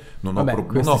stronzate, non ho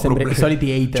i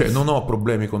soliti haters. Non ho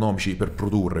problemi economici per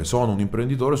produrre, sono un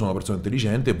imprenditore, sono una persona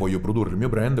intelligente e voglio produrre il mio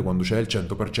brand quando c'è il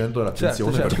 100%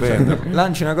 dell'attenzione per venderlo.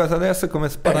 Lanci una cosa adesso è come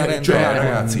sparare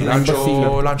ragazzi,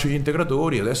 lancio gli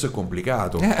integratori, adesso è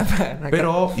complicato,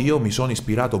 però io mi sono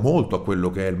ispirato molto a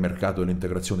quello che è il mercato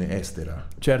dell'integrazione estera,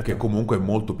 che comunque è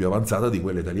molto più avanzata di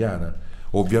quella italiana.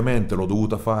 Ovviamente l'ho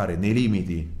dovuta fare nei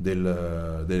limiti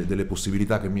delle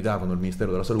possibilità che mi davano il Ministero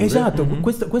della Salute. Esatto,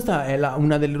 questa è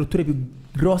una delle rotture più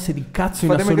grosse di cazzo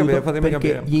in assoluto,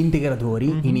 perché gli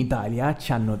integratori in Italia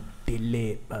hanno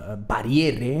delle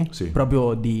barriere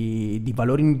proprio di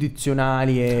valori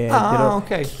nutrizionali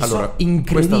allora,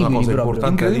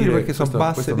 incredibili, perché sono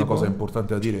basse. Questa è una cosa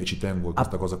importante da dire e ci tengo,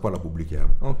 questa cosa qua la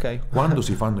pubblichiamo. Quando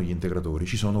si fanno gli integratori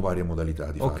ci sono varie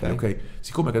modalità di farli,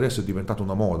 siccome che adesso è diventata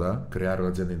una moda creare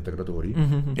un'azienda di integratori,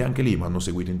 e anche lì mi hanno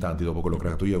seguito in tanti dopo che l'ho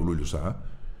creato io, lui lo sa,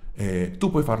 tu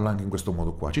puoi farla anche in questo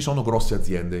modo qua. Ci sono grosse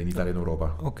aziende in Italia e in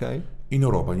Europa. In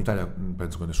Europa, in Italia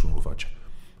penso che nessuno lo faccia,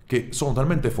 che sono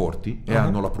talmente forti e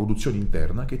hanno la produzione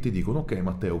interna che ti dicono: ok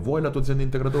Matteo, vuoi la tua azienda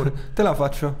integratore? Te la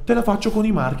faccio con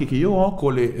i marchi che io ho,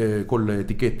 con le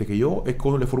etichette che io ho e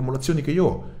con le formulazioni che io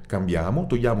ho. Cambiamo,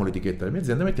 togliamo l'etichetta della mia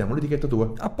azienda e mettiamo l'etichetta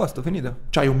tua. A posto, finito.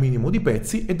 C'hai un minimo di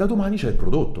pezzi e da domani c'è il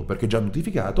prodotto perché è già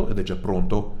notificato ed è già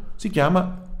pronto. Si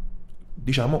chiama,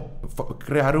 diciamo,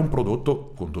 creare un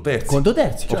prodotto conto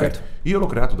terzi. Certo. Io l'ho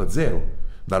creato da zero,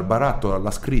 dal baratto,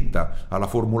 alla scritta, alla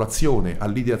formulazione,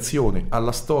 all'ideazione,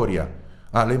 alla storia,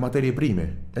 alle materie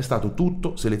prime. È stato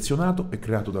tutto selezionato e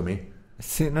creato da me.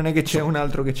 Sì, non è che c'è un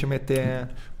altro che ci mette...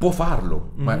 Può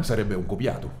farlo, ma sarebbe un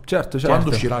copiato. Certo.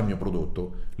 Quando uscirà il mio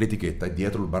prodotto, l'etichetta è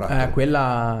dietro il baratto.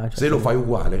 Quella... Se lo fai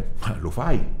uguale, lo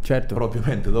fai. Certo. Però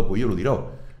ovviamente dopo io lo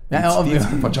dirò.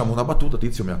 Facciamo una battuta,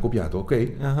 Tizio mi ha copiato,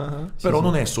 ok? Però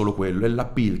non è solo quello, è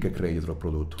l'appeal che crei dietro al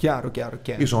prodotto. Chiaro.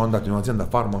 Io sono andato in un'azienda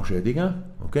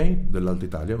farmaceutica, ok? Dell'Alta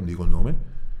Italia, non dico il nome.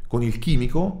 Con il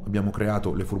chimico abbiamo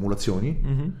creato le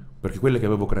formulazioni, perché quelle che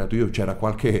avevo creato io c'era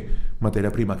qualche materia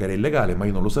prima che era illegale, ma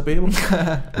io non lo sapevo.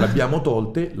 L'abbiamo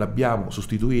tolte, l'abbiamo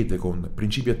sostituite con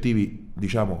principi attivi,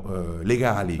 diciamo,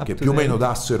 legali, che più o meno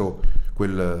dassero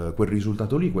quel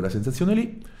risultato lì, quella sensazione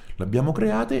lì. L'abbiamo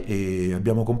create e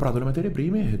abbiamo comprato le materie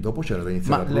prime e dopo c'era da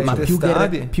iniziare ma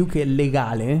più che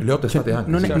legale, le ho testate anche.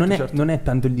 Non è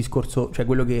tanto il discorso, cioè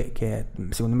quello che è,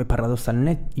 secondo me, paradossale, non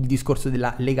è il discorso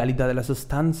della legalità della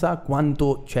sostanza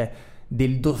quanto, cioè,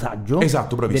 del dosaggio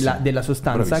Esatto, bravissimo. della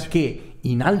sostanza, Bravissimo. che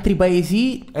in altri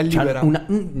paesi È libera.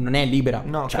 non è libera,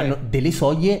 No, ok. hanno delle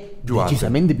soglie Più alte.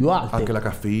 decisamente più alte. Anche la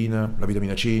caffeina, la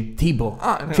vitamina C. Tipo,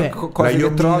 Cose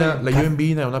che trovi. La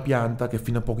iombina è una pianta che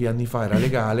fino a pochi anni fa era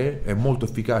legale, è molto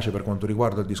efficace per quanto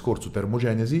riguarda il discorso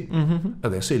termogenesi,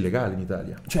 adesso è illegale in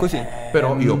Italia. Così.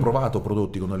 Però io ho provato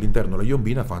prodotti con all'interno la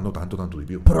iombina, fanno tanto di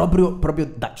più. proprio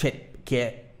che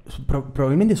è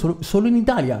probabilmente solo in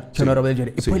Italia c'è Sì, una roba del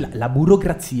genere. E sì. poi la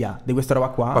burocrazia di questa roba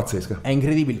qua Pazzesca. è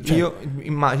incredibile. Cioè, Io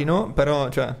immagino, però,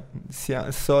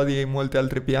 so di molte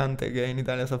altre piante che in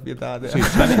Italia sono vietate. Sì,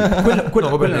 sì. quella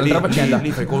è un'altra faccenda.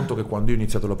 Lì fai conto che quando io ho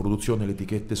iniziato la produzione le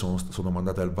etichette sono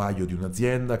mandate al vaglio di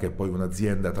un'azienda, che poi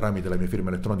un'azienda tramite la mia firma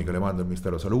elettronica le manda al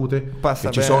Ministero della Salute, Passa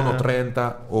e ci per- sono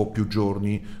 30 o più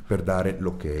giorni per dare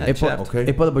l'ok. E, certo. Ok?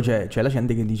 e poi dopo c'è la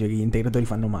gente che dice che gli integratori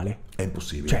fanno male. È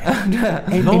impossibile. Cioè,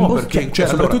 è No, impossibile. perché,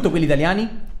 soprattutto allora- quelli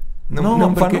italiani.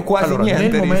 Non fanno quasi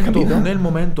niente. Nel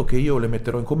momento che io le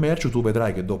metterò in commercio, tu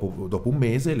vedrai che dopo un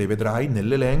mese le vedrai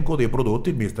nell'elenco dei prodotti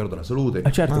del Ministero della Salute.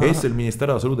 Certo. E se il Ministero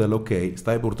della Salute è l'ok,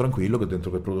 stai pur tranquillo che dentro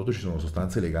quel prodotto ci sono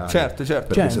sostanze legali. Certo.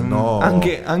 Perché Cioè, se no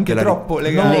anche troppo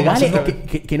legale. Legale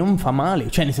che non fa male,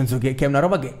 cioè nel senso che è una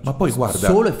roba che Ma poi guarda,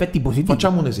 solo effetti positivi.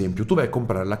 Facciamo un esempio: tu vai a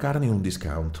comprare la carne in un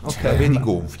discount, la vedi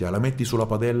gonfia, la metti sulla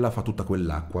padella, fa tutta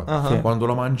quell'acqua. Sì. Quando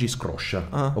la mangi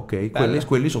scroscia. Ok?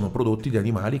 Quelli sono prodotti di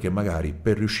animali che magari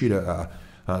per riuscire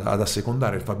ad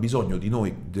assecondare il fabbisogno di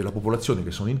noi, della popolazione che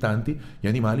sono in tanti, gli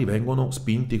animali vengono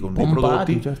spinti con dei Pompati,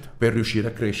 prodotti certo. per riuscire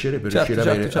a crescere, per Certo,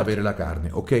 riuscire certo. ad avere la carne.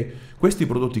 Ok? Questi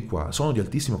prodotti qua sono di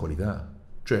altissima qualità,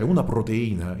 cioè una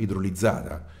proteina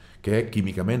idrolizzata che è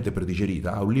chimicamente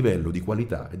predigerita ha un livello di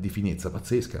qualità e di finezza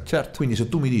pazzesca. Certo. Quindi se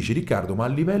tu mi dici, Riccardo, ma a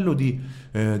livello di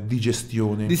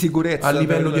digestione, Di sicurezza, a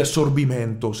livello per- di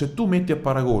assorbimento, se tu metti a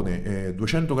paragone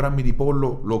 200 grammi di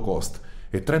pollo low cost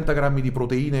e 30 grammi di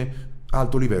proteine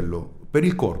alto livello, per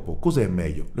il corpo cos'è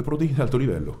meglio? Le proteine alto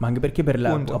livello. Ma anche perché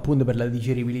Punto. appunto per la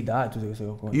digeribilità e tutte queste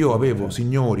cose. Io avevo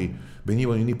signori,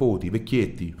 venivano i nipoti,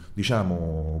 vecchietti,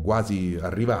 diciamo quasi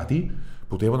arrivati,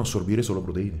 potevano assorbire solo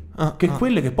proteine.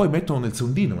 Quelle che poi mettono nel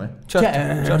sondino,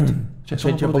 Certo. Cioè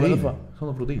sono c'è poco da proteine, fare.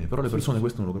 sono proteine, però le persone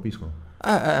questo non lo capiscono.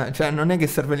 Cioè, non è che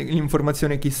serve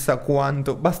l'informazione chissà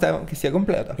quanto, basta che sia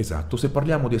completa. Esatto, se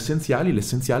parliamo di essenziali,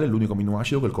 l'essenziale è l'unico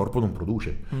aminoacido che il corpo non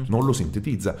produce, non lo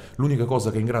sintetizza. L'unica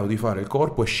cosa che è in grado di fare il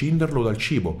corpo è scinderlo dal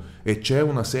cibo, e c'è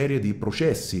una serie di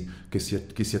processi che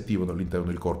si attivano all'interno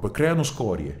del corpo e creano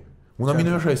scorie. Un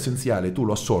aminoacido essenziale tu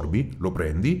lo assorbi, lo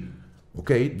prendi,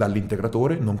 ok?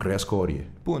 Dall'integratore non crea scorie.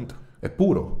 Punto. È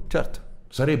puro. Certo.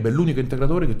 Sarebbe l'unico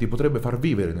integratore che ti potrebbe far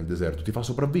vivere nel deserto, ti fa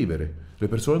sopravvivere. Le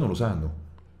persone non lo sanno.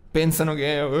 Pensano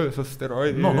che sono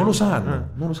steroidi. No, non lo sanno,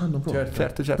 non lo sanno proprio.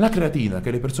 Certo. La creatina,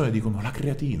 che le persone dicono la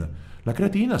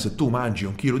creatina, se tu mangi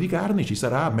 1 chilo di carne ci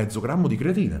sarà mezzo grammo di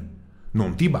creatina.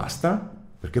 Non ti basta,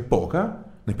 perché è poca,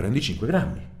 ne prendi 5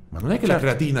 grammi. Ma non è che la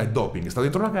creatina è doping, sta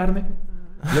dentro la carne.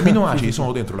 Gli aminoacidi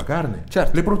sono dentro la carne,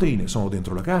 Certo. le proteine sono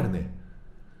dentro la carne.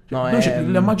 No,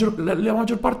 La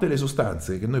maggior parte delle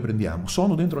sostanze che noi prendiamo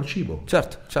sono dentro al cibo,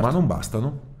 Certo. ma non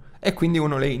bastano. E quindi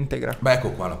uno le integra. Beh,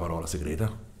 ecco qua la parola segreta.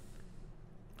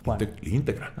 Quale? Li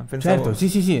integra. Pensavo Certo,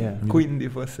 sì. quindi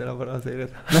fosse la parola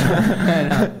segreta.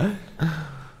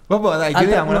 No. Vabbè, dai,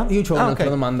 chiudiamola. Io ho un'altra ok.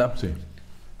 domanda. Sì.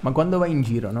 Ma quando vai in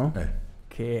giro, no? Eh.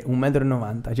 Che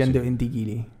 1,90 m, 120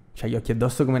 kg, c'hai gli occhi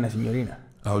addosso come una signorina.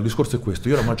 Allora, il discorso è questo: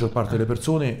 io la maggior parte delle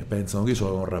persone pensano che io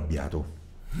sono arrabbiato.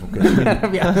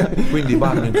 Ok? Quindi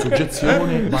vanno in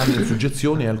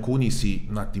suggezione e alcuni si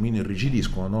un attimino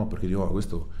irrigidiscono, no? Perché dico,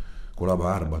 questo con la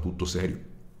barba, tutto serio,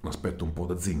 un aspetto un po'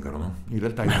 da zingaro, no? In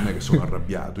realtà io non è che sono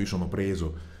arrabbiato, io sono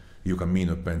preso. Io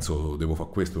cammino e penso devo fare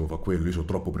questo, devo fare quello, io sono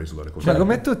troppo preso dalle cose. Ma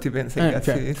come tutti pensano ai cazzi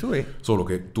cioè. suoi. Solo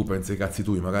che tu pensi ai cazzi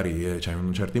tui, magari c'hai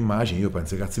una certa immagine, io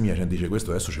penso ai cazzi miei, gente dice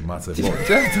questo adesso ci ammazza e poi.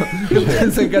 Certo, io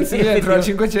penso ai cazzi miei dentro al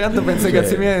 500, penso ai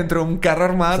cazzi miei dentro un carro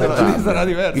armato, lì sarà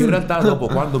diverso. In realtà dopo,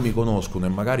 quando mi conoscono e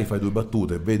magari fai 2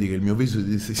 battute e vedi che il mio viso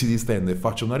si distende e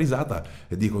faccio una risata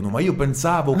e dicono ma io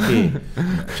pensavo che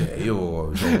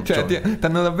Cioè, ti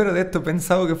hanno davvero detto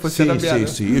pensavo che fossi sì, arrabbiato?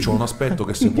 sì, io ho un aspetto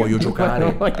che se voglio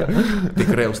giocare ti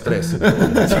creo stress.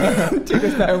 Cioè,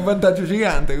 questo è un vantaggio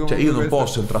gigante comunque. Cioè io non questo.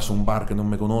 posso entrare su un bar che non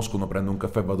mi conoscono, prendo un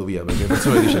caffè e vado via, perché la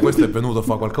persona dice questo è venuto a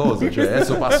fare qualcosa, cioè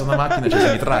adesso passa una macchina e ci si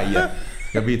mitraglia,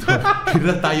 capito? In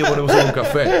realtà io volevo solo un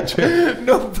caffè, cioè,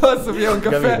 non posso via un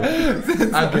caffè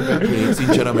capito? Anche perché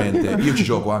sinceramente io ci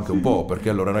gioco anche un po', perché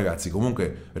allora ragazzi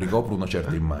comunque ricopro una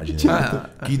certa immagine.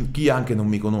 Chi anche non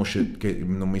mi conosce, che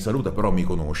non mi saluta però mi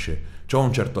conosce, c'ho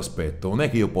un certo aspetto, non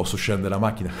è che io posso scendere la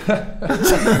macchina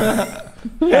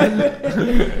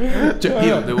Cioè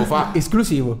io devo fare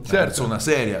esclusivo. una persona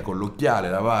seria con l'occhiale,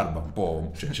 la barba, un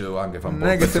po', cioè ci devo anche fare un po'.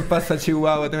 Non è che se passa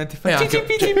Chihuahua ti metti a fare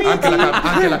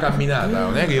anche la camminata,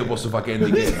 non è che io posso fare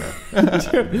Candy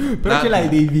Cane. Però ce l'hai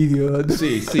dei video?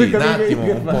 Sì, un attimo,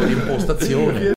 un po' di impostazione.